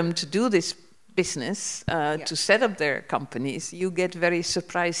 empower them to do this business, to set up their companies, you get very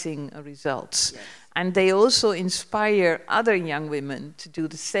surprising results. Yes. And they also inspire other young women to do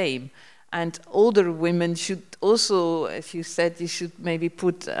the same. And older women should also, as you said, you should maybe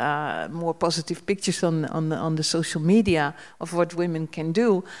put more positive pictures on the social media of what women can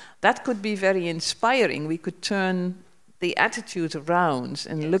do. That could be very inspiring. We could turn the attitude around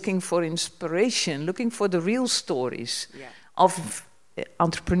and looking for inspiration, looking for the real stories of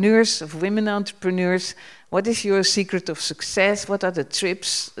entrepreneurs, of women entrepreneurs. What is your secret of success? What are the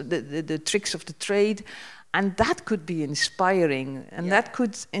tricks of the trade? And that could be inspiring, and that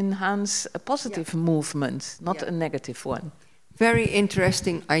could enhance a positive movement, not a negative one. Very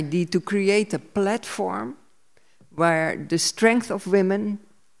interesting idea to create a platform where the strength of women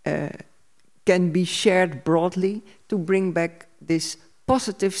can be shared broadly to bring back this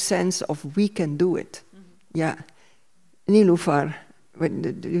positive sense of we can do it. Mm-hmm. Yeah. Niloufar,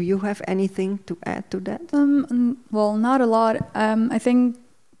 do you have anything to add to that? Well, not a lot. I think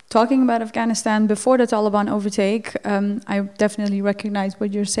talking about Afghanistan before the Taliban overtake, I definitely recognize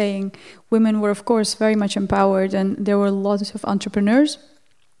what you're saying. Women were, of course, very much empowered, and there were lots of entrepreneurs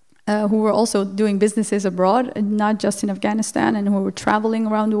who were also doing businesses abroad, not just in Afghanistan, and who were traveling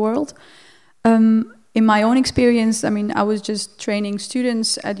around the world. In my own experience, I mean, I was just training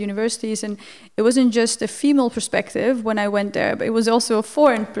students at universities, and it wasn't just a female perspective when I went there, but it was also a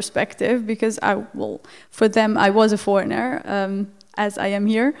foreign perspective, because for them, I was a foreigner, as I am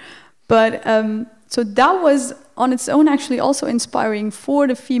here. But so that was on its own actually also inspiring for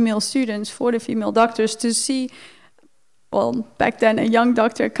the female students, for the female doctors to see, well, back then a young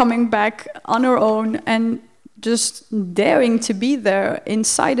doctor coming back on her own and just daring to be there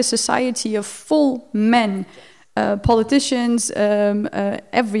inside a society of full men. Politicians,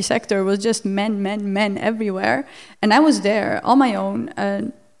 every sector was just men everywhere. And I was there on my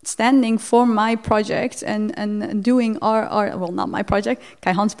own, standing for my project and doing our well, not my project,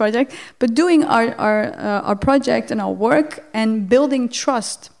 Keihan's project, but doing our project and our work and building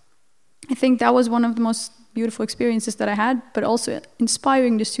trust. I think that was one of the most beautiful experiences that I had, but also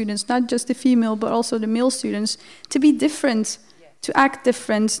inspiring the students, not just the female, but also the male students, to be different, to act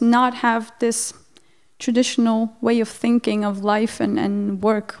different, not have this traditional way of thinking of life and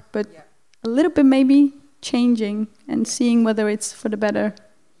work, but a little bit maybe changing and seeing whether it's for the better.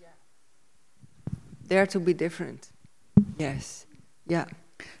 Dare to be different. Yes. Yeah.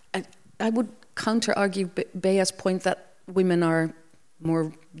 And I would counter-argue Bea's point that women are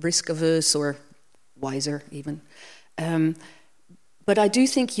more risk averse or wiser even. But I do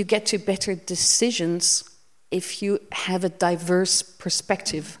think you get to better decisions if you have a diverse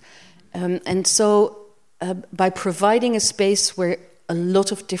perspective. And so by providing a space where a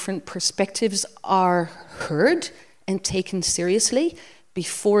lot of different perspectives are heard and taken seriously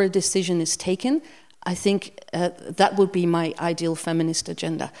before a decision is taken, I think that would be my ideal feminist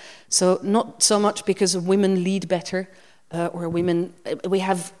agenda. So not so much because women lead better, or women, we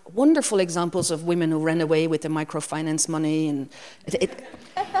have wonderful examples of women who ran away with the microfinance money, and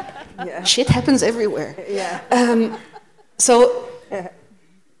shit happens everywhere. Yeah. So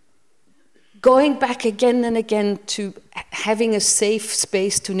going back again and again to having a safe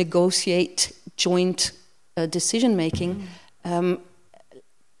space to negotiate joint decision-making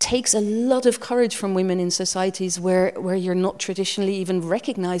takes a lot of courage from women in societies where you're not traditionally even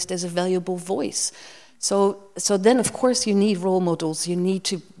recognized as a valuable voice. So then, of course, you need role models. You need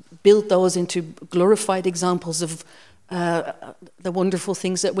to build those into glorified examples of the wonderful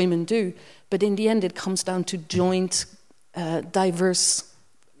things that women do. But in the end, it comes down to joint, diverse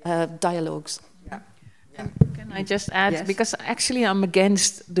dialogues. Can I just add, yes. Because actually I'm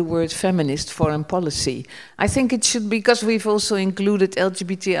against the word feminist foreign policy. I think it should be, because we've also included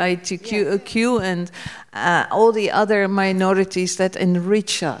LGBTIQ and all the other minorities that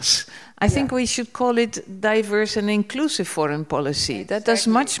enrich us. I think we should call it diverse and inclusive foreign policy. Exactly. That does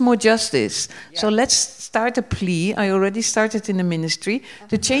much more justice. Yeah. So let's start a plea. I already started in the ministry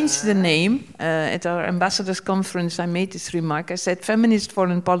to change the name. At our ambassadors conference, I made this remark. I said feminist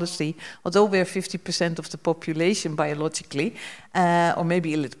foreign policy, although we're 50% of the population biologically, or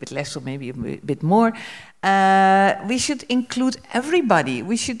maybe a little bit less or maybe a bit more, we should include everybody.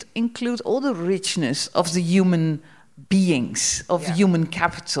 We should include all the richness of the human beings, of human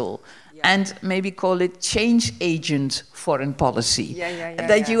capital. And maybe call it change agent foreign policy.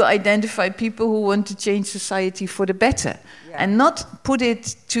 That you identify people who want to change society for the better. And not put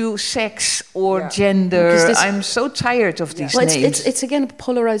it to sex or gender. I'm so tired of these names. It's again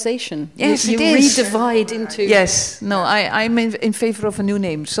polarization. Yes, you redivide into... Yes, no, I'm in favor of a new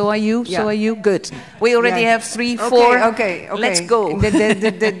name. So are you, so are you. Good. We already have 3, 4. Okay. Let's go.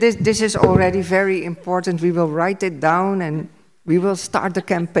 This is already very important. We will write it down and we will start the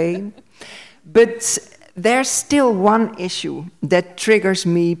campaign. But there's still one issue that triggers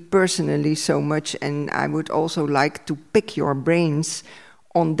me personally so much, and I would also like to pick your brains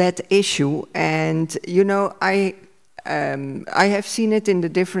on that issue. And, you know, I have seen it in the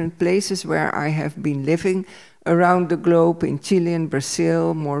different places where I have been living around the globe, in Chile and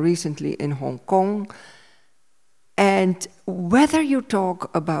Brazil, more recently in Hong Kong. And whether you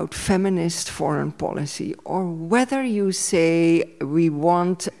talk about feminist foreign policy or whether you say we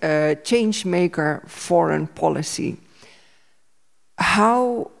want a change-maker foreign policy,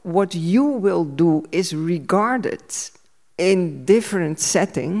 what you will do is regarded in different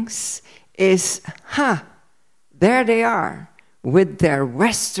settings is, there they are with their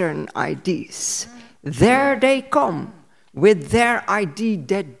Western ideas. There they come with their idea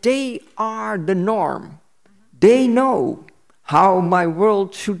that they are the norm. They know how my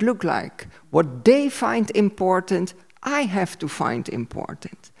world should look like. What they find important, I have to find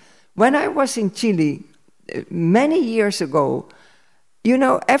important. When I was in Chile many years ago, you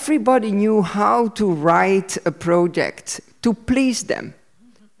know, everybody knew how to write a project to please them.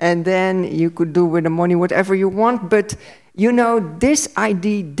 And then you could do with the money whatever you want, but you know, this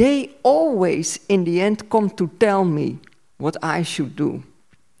idea, they always in the end come to tell me what I should do.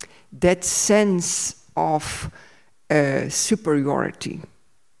 That sense of superiority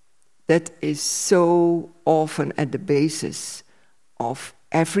that is so often at the basis of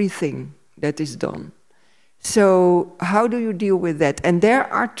everything that is done. So how do you deal with that? And there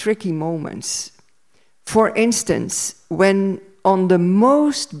are tricky moments. For instance, when on the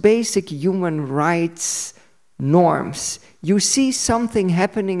most basic human rights norms, you see something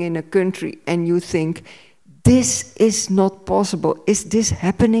happening in a country and you think, this is not possible. Is this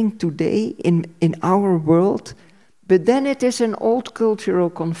happening today in our world? But then it is an old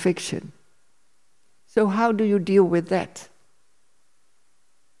cultural conviction. So how do you deal with that?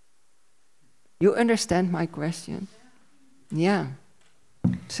 You understand my question? Yeah.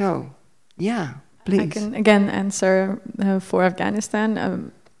 So, yeah, please. I can again answer for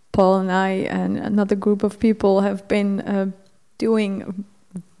Afghanistan. Paul and I and another group of people have been doing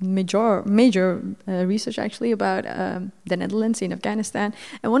major research actually about the Netherlands in Afghanistan,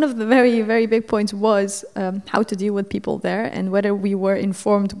 and one of the very, very big points was how to deal with people there and whether we were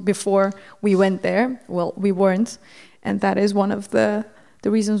informed before we went there. Well, we weren't, and that is one of the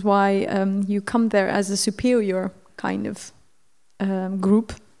reasons why you come there as a superior kind of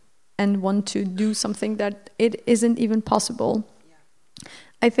group and want to do something that it isn't even possible.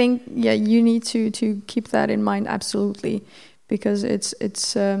 I think, you need to keep that in mind, absolutely, because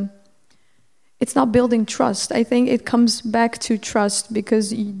it's not building trust. I think it comes back to trust,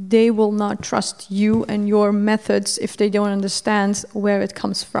 because they will not trust you and your methods if they don't understand where it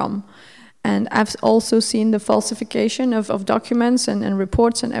comes from. And I've also seen the falsification of documents and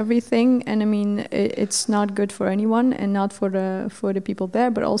reports and everything. And I mean, it's not good for anyone, and not for the people there,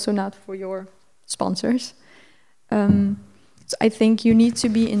 but also not for your sponsors. So I think you need to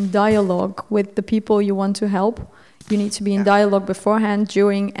be in dialogue with the people you want to help. You need to be in dialogue beforehand,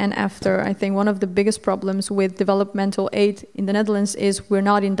 during, and after. I think one of the biggest problems with developmental aid in the Netherlands is we're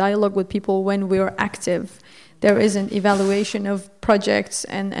not in dialogue with people when we're active. There is an evaluation of projects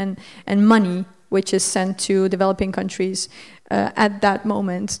and money which is sent to developing countries at that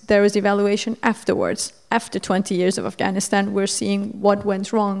moment. There is evaluation afterwards. After 20 years of Afghanistan, we're seeing what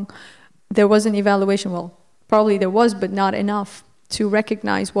went wrong. There was an evaluation, well, probably there was, but not enough to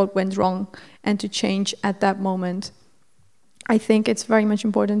recognize what went wrong and to change at that moment. I think it's very much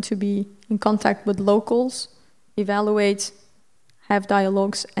important to be in contact with locals, evaluate, have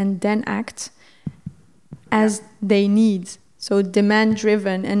dialogues, and then act as they need. So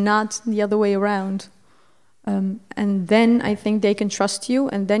demand-driven and not the other way around. And then I think they can trust you,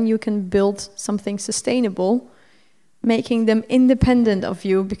 and then you can build something sustainable, making them independent of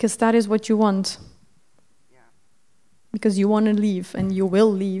you, because that is what you want. Because you want to leave, and you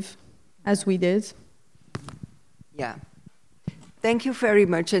will leave, as we did. Yeah. Thank you very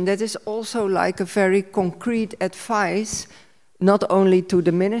much. And that is also like a very concrete advice, not only to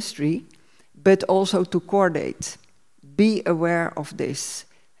the ministry, but also to Cordaid. Be aware of this.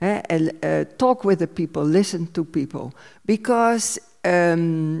 And talk with the people, listen to people. Because,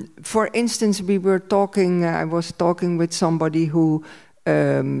 for instance, I was talking with somebody who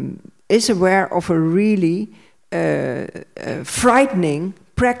is aware of a really frightening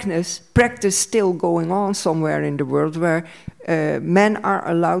practice still going on somewhere in the world, where men are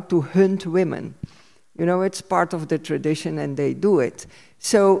allowed to hunt women. You know, it's part of the tradition, and they do it.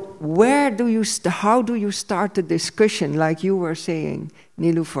 So how do you start the discussion, like you were saying,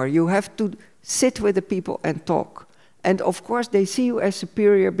 Niloufar? You have to sit with the people and talk. And of course, they see you as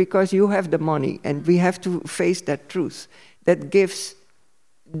superior because you have the money, and we have to face that truth. That gives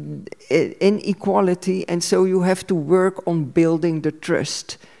inequality, and so you have to work on building the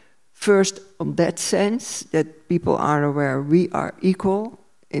trust. First, on that sense, that people are aware we are equal,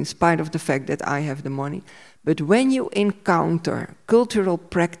 in spite of the fact that I have the money. But when you encounter cultural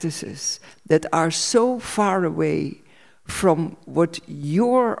practices that are so far away from what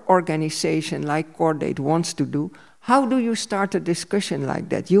your organization, like Cordaid, wants to do, how do you start a discussion like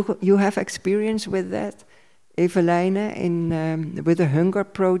that? You have experience with that, Evelijne, with the Hunger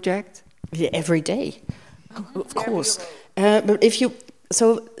Project? Yeah, every day, of course. But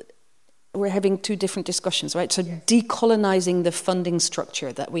so we're having two different discussions, right? So decolonizing the funding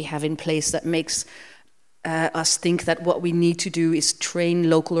structure that we have in place that makes us think that what we need to do is train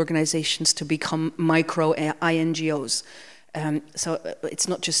local organizations to become micro INGOs. So it's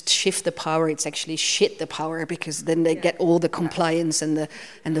not just shift the power, it's actually shit the power, because then they get all the compliance and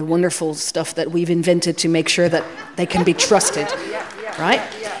the wonderful stuff that we've invented to make sure that they can be trusted, right?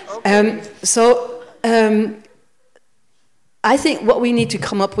 I think what we need to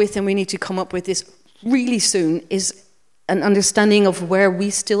come up with, and we need to come up with this really soon, is an understanding of where we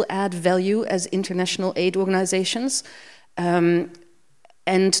still add value as international aid organizations, and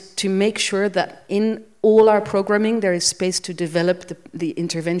to make sure that in all our programming there is space to develop the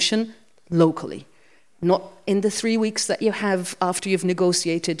intervention locally. Not in the 3 weeks that you have after you've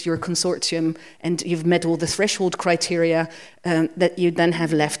negotiated your consortium and you've met all the threshold criteria that you then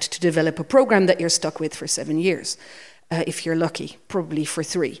have left to develop a program that you're stuck with for 7 years. If you're lucky, probably for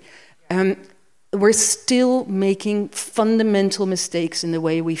 3. We're still making fundamental mistakes in the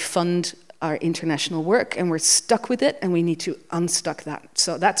way we fund our international work, and we're stuck with it, and we need to unstuck that.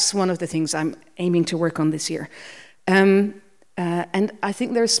 So that's one of the things I'm aiming to work on this year. And I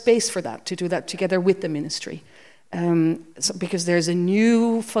think there's space for that, to do that together with the ministry. Because there's a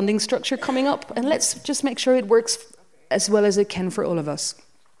new funding structure coming up, and let's just make sure it works as well as it can for all of us.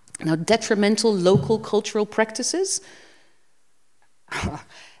 Now, detrimental local cultural practices,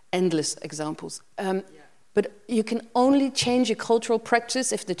 endless examples. But you can only change a cultural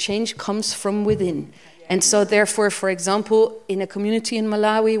practice if the change comes from within. And so therefore, for example, in a community in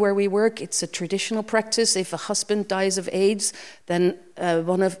Malawi where we work, it's a traditional practice. If a husband dies of AIDS, then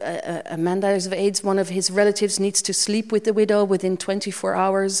a man dies of AIDS, one of his relatives needs to sleep with the widow within 24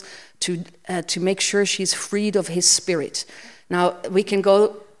 hours to make sure she's freed of his spirit. Now, we can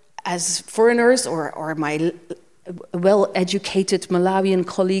go as foreigners or my well-educated Malawian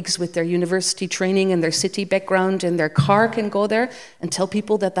colleagues with their university training and their city background and their car can go there and tell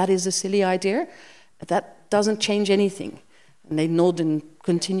people that that is a silly idea. That doesn't change anything. And they nod and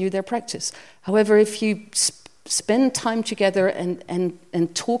continue their practice. However, if you spend time together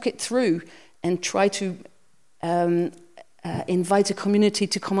and talk it through and try to invite a community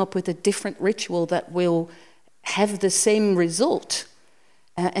to come up with a different ritual that will have the same result,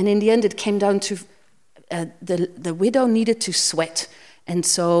 and in the end it came down to the widow needed to sweat, and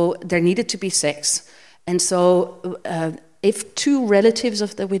so there needed to be sex. And so if two relatives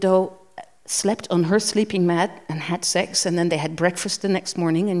of the widow slept on her sleeping mat and had sex, and then they had breakfast the next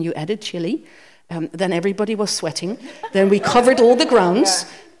morning and you added chili, then everybody was sweating. Then we covered all the grounds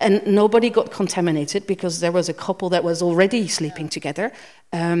and nobody got contaminated because there was a couple that was already sleeping together.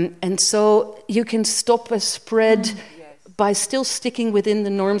 And so you can stop a spread by still sticking within the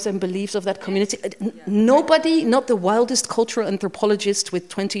norms and beliefs of that community. Nobody, not the wildest cultural anthropologist with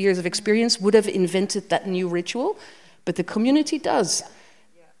 20 years of experience, would have invented that new ritual, but the community does.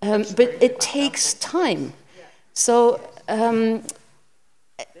 But it takes time. So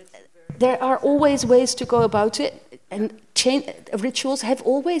there are always ways to go about it, and rituals have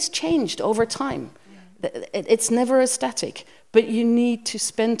always changed over time. It's never static, but you need to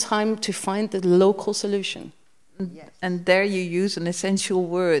spend time to find the local solution. Yes. And there you use an essential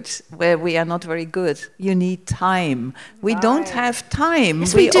word where we are not very good. You need time. We don't have time.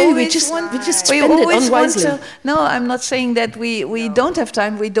 Yes, we do. We just spend it unwisely. No, I'm not saying that we don't have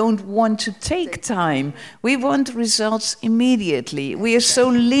time. We don't want to take time. We want results immediately. We are so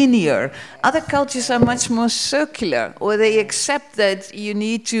linear. Other cultures are much more circular, or they accept that you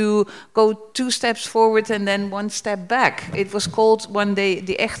need to go 2 steps forward and then 1 step back. It was called one day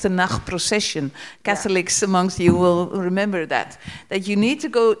the Echte Nacht procession. Catholics amongst you will remember that you need to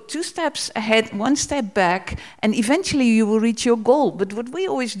go 2 steps ahead, 1 step back, and eventually you will reach your goal. But what we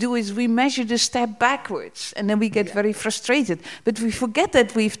always do is we measure the step backwards, and then we get very frustrated. But we forget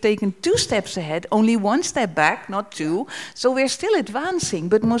that we've taken 2 steps ahead, only 1 step back, not 2. So we're still advancing,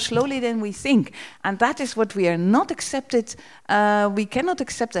 but more slowly than we think. And that is what we are not accepted. We cannot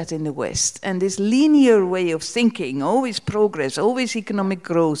accept that in the West. And this linear way of thinking, always progress, always economic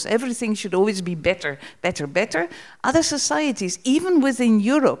growth, everything should always be better, better, better. Other societies, even within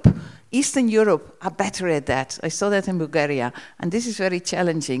Europe, Eastern Europe, are better at that. I saw that in Bulgaria. And this is very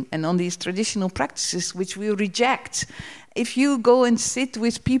challenging. And on these traditional practices, which we reject, if you go and sit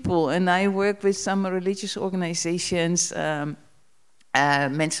with people, and I work with some religious organizations,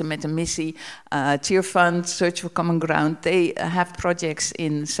 Mensen met een Missie, Tear Fund, Search for Common Ground. They have projects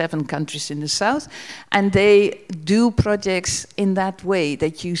in 7 countries in the south, and they do projects in that way,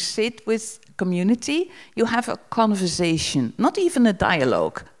 that you sit with community, you have a conversation, not even a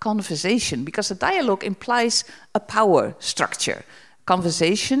dialogue, conversation, because a dialogue implies a power structure.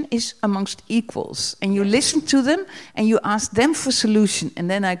 Conversation is amongst equals, and you listen to them and you ask them for solution. And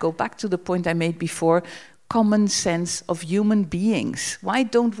then I go back to the point I made before, common sense of human beings. Why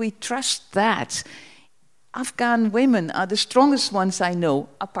don't we trust that? Afghan women are the strongest ones I know,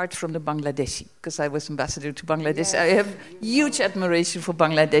 apart from the Bangladeshi, because I was ambassador to Bangladesh. Yes. I have huge admiration for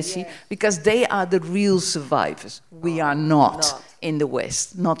Bangladeshi, because they are the real survivors. We are not in the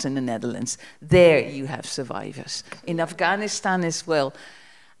West, not in the Netherlands. There you have survivors. In Afghanistan as well.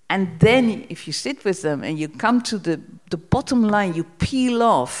 And then if you sit with them and you come to the bottom line, you peel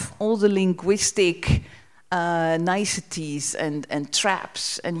off all the linguistic niceties and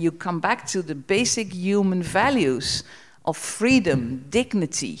traps, and you come back to the basic human values of freedom,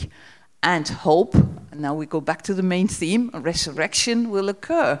 dignity, and hope. And now we go back to the main theme, resurrection will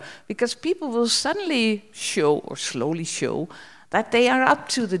occur, because people will suddenly show, or slowly show, that they are up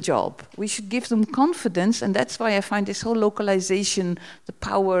to the job. We should give them confidence, and that's why I find this whole localization, the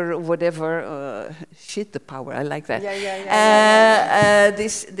power, whatever, the power, I like that.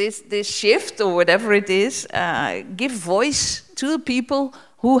 This shift, or whatever it is, give voice to the people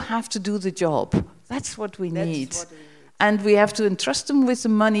who have to do the job. That's what we need. And we have to entrust them with the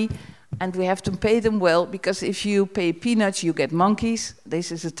money, and we have to pay them well, because if you pay peanuts, you get monkeys. This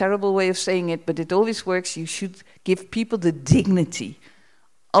is a terrible way of saying it, but it always works. You should give people the dignity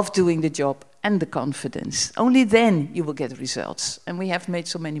of doing the job and the confidence. Only then you will get results. And we have made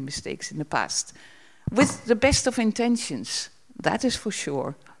so many mistakes in the past. With the best of intentions, that is for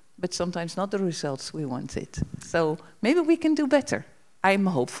sure. but sometimes not the results we wanted. So maybe we can do better. I'm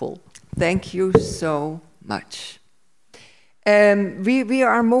hopeful. Thank you so much. We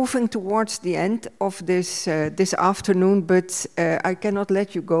are moving towards the end of this afternoon, but I cannot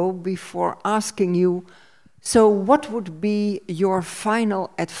let you go before asking you, so what would be your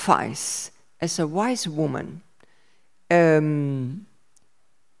final advice as a wise woman,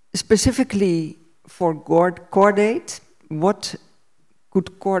 specifically for Cordaid? What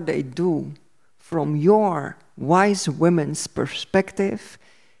could Cordaid do from your wise women's perspective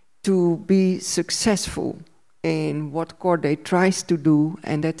to be successful in what Cordaid tries to do,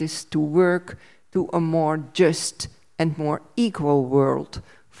 and that is to work to a more just and more equal world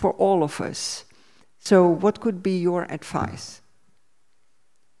for all of us? So what could be your advice?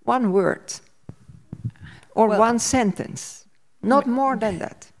 One word or one sentence, not more than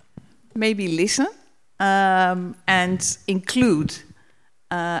that. Maybe listen and include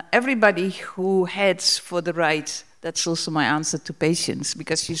everybody who heads for the right. That's also my answer to Patience,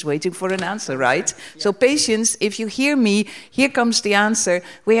 because she's waiting for an answer, right? Yeah. So Patience, if you hear me, here comes the answer.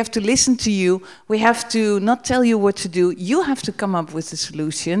 We have to listen to you. We have to not tell you what to do. You have to come up with the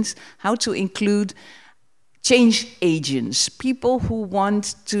solutions, how to include change agents, people who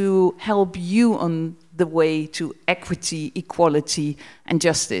want to help you on the way to equity, equality, and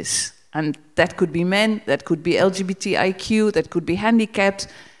justice. And that could be men, that could be LGBTIQ, that could be handicapped,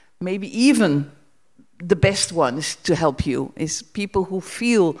 maybe even the best ones to help you is people who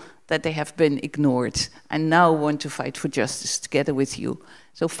feel that they have been ignored and now want to fight for justice together with you.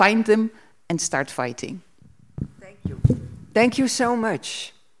 So find them and start fighting. Thank you. Thank you so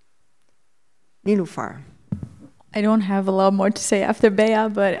much. Niloufar. I don't have a lot more to say after Bea,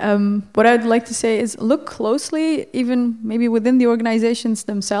 but what I'd like to say is look closely, even maybe within the organizations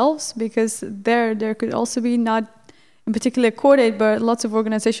themselves, because there could also be not in particular Cordaid, but lots of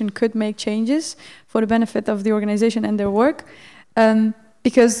organizations could make changes for the benefit of the organization and their work.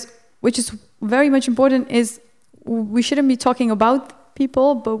 Because, which is very much important, is we shouldn't be talking about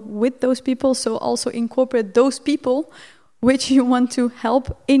people, but with those people, so also incorporate those people which you want to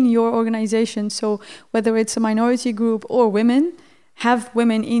help in your organization. So whether it's a minority group or women, have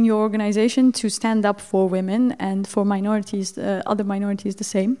women in your organization to stand up for women, and for minorities, other minorities the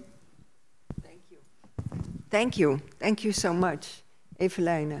same. Thank you. Thank you so much,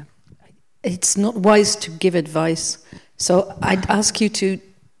 Evelijne. It's not wise to give advice. So I'd ask you to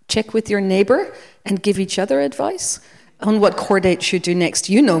check with your neighbor and give each other advice on what Cordaid should do next.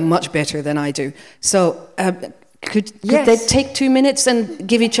 You know much better than I do. So could they take 2 minutes and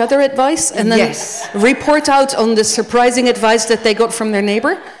give each other advice? And then report out on the surprising advice that they got from their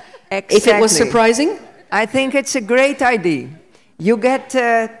neighbor? Exactly. If it was surprising? I think it's a great idea. You get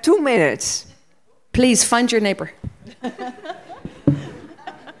 2 minutes. Please, find your neighbor.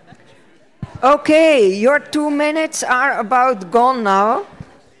 Okay, your 2 minutes are about gone now.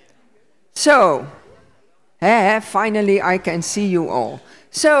 So, finally I can see you all.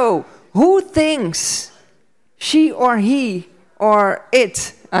 So, who thinks she or he or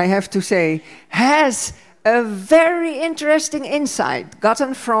it, I have to say, has a very interesting insight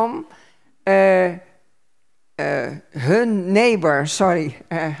gotten from her neighbor? Sorry,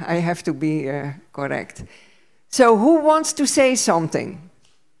 I have to be correct. So who wants to say something?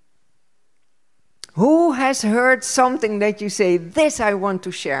 Who has heard something that you say, this I want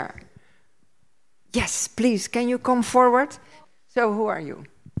to share? Yes, please, can you come forward? So who are you?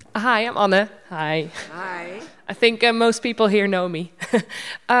 Hi, I'm Anne. Hi. Hi. I think most people here know me.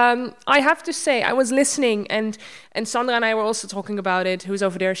 I have to say, I was listening, and Sandra and I were also talking about it. Who's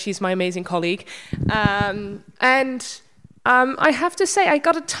over there? She's my amazing colleague. I have to say, I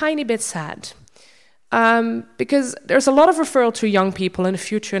got a tiny bit sad. Because there's a lot of referral to young people in the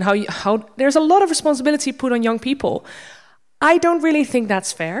future, and how there's a lot of responsibility put on young people. I don't really think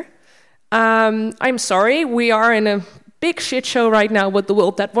that's fair. I'm sorry, we are in a big shit show right now with the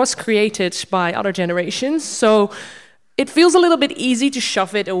world that was created by other generations, so it feels a little bit easy to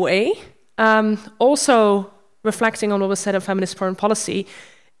shove it away. Also, reflecting on what was said of feminist foreign policy,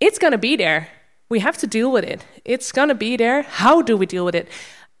 it's going to be there. We have to deal with it. It's going to be there. How do we deal with it?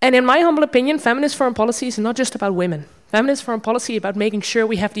 And in my humble opinion, feminist foreign policy is not just about women. Feminist foreign policy is about making sure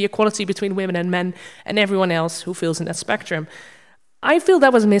we have the equality between women and men and everyone else who feels in that spectrum. I feel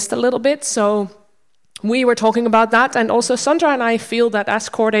that was missed a little bit, so we were talking about that. And also Sandra and I feel that as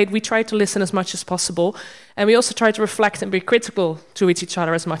Cordaid, we try to listen as much as possible. And we also try to reflect and be critical to each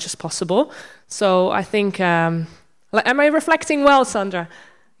other as much as possible. So I think, am I reflecting well, Sandra?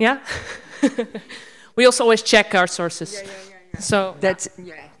 Yeah? We also always check our sources. Yeah. So that's...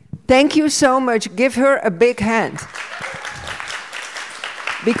 Yeah. Thank you so much. Give her a big hand.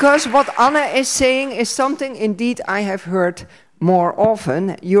 Because what Anne is saying is something indeed I have heard more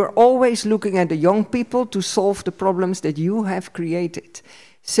often. You're always looking at the young people to solve the problems that you have created.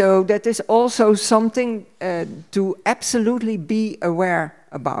 So that is also something to absolutely be aware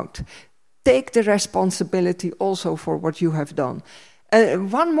about. Take the responsibility also for what you have done.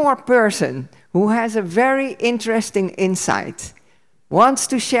 One more person who has a very interesting insight wants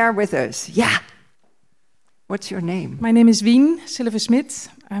to share with us. Yeah. What's your name? My name is Wien Silver-Smith.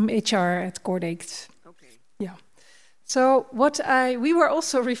 I'm HR at Cordaid. Okay. Yeah. So we were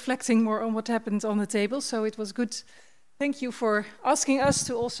also reflecting more on what happened on the table. So it was good. Thank you for asking us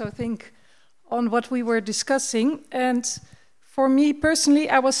to also think on what we were discussing. And for me personally,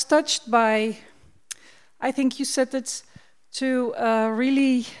 I was touched by, I think you said it, to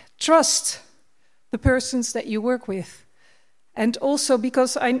really trust the persons that you work with. And also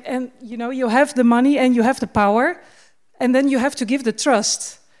because you have the money and you have the power, and then you have to give the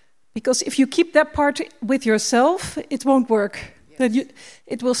trust. Because if you keep that part with yourself, it won't work. Yes.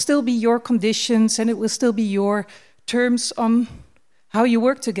 It will still be your conditions and it will still be your terms on how you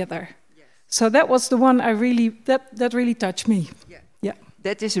work together. Yes. So that was the one that really touched me. Yeah. Yeah.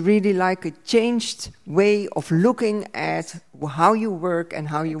 That is really like a changed way of looking at how you work and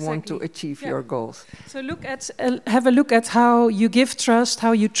how you want to achieve your goals. So have a look at how you give trust,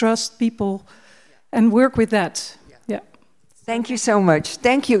 how you trust people, and work with that. Yeah. Thank you so much.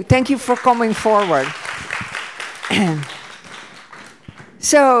 Thank you. Thank you for coming forward.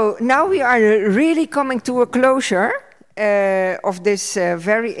 So now we are really coming to a closure of this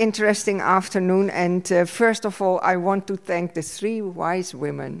very interesting afternoon. And first of all, I want to thank the 3 wise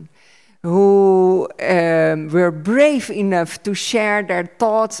women who were brave enough to share their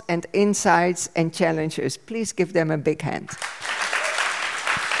thoughts and insights and challenges. Please give them a big hand.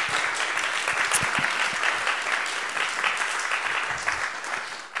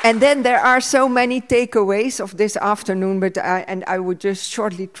 And then there are so many takeaways of this afternoon, but I would just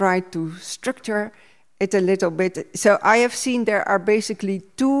shortly try to structure it a little bit. So I have seen there are basically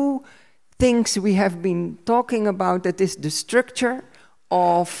 2 things we have been talking about. That is the structure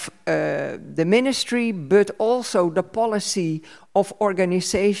of the ministry, but also the policy of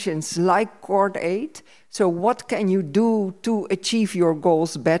organizations like Cordaid. So what can you do to achieve your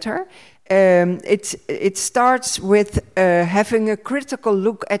goals better? It starts with having a critical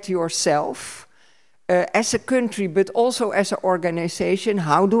look at yourself as a country, but also as an organization.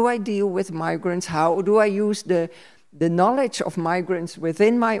 How do I deal with migrants? How do I use the knowledge of migrants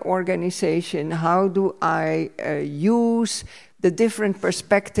within my organization? How do I use the different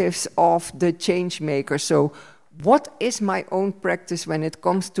perspectives of the change makers? So what is my own practice when it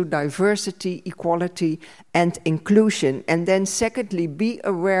comes to diversity, equality, and inclusion? And then secondly, be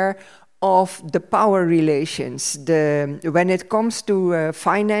aware of the power relations. When it comes to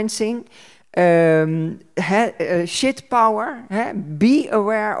financing, shit power, be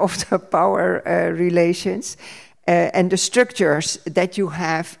aware of the power relations and the structures that you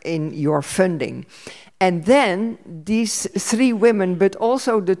have in your funding. And then these 3 women, but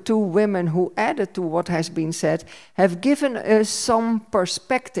also the 2 women who added to what has been said, have given us some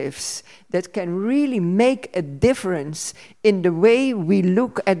perspectives that can really make a difference in the way we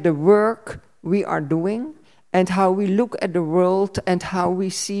look at the work we are doing and how we look at the world and how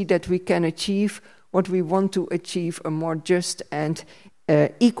we see that we can achieve what we want to achieve, a more just and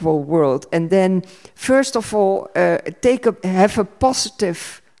equal world. And then, first of all, have a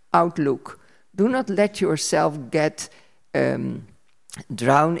positive outlook. Do not let yourself get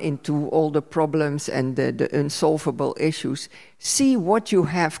drown into all the problems and the unsolvable issues. See what you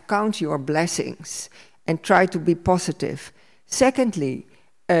have, count your blessings, and try to be positive. Secondly,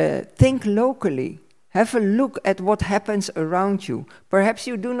 think locally. Have a look at what happens around you. Perhaps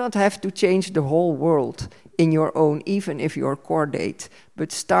you do not have to change the whole world in your own, even if you're Cordaid,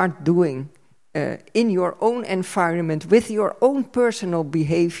 but start doing in your own environment, with your own personal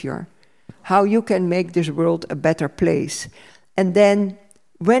behavior, how you can make this world a better place. And then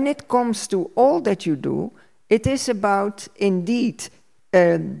when it comes to all that you do, it is about, indeed,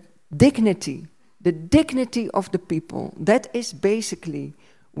 dignity, the dignity of the people. That is basically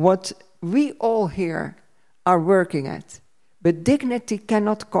what we all here are working at. But dignity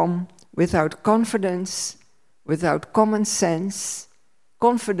cannot come without confidence, without common sense,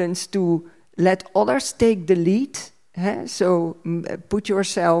 confidence to let others take the lead. So put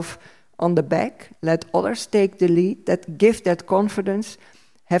yourself on the back, let others take the lead, that give that confidence,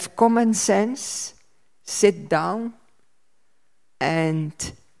 have common sense, sit down and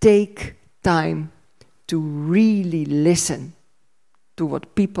take time to really listen to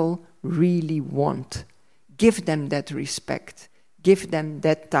what people really want. Give them that respect. Give them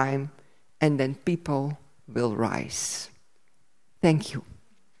that time, and then people will rise. Thank you.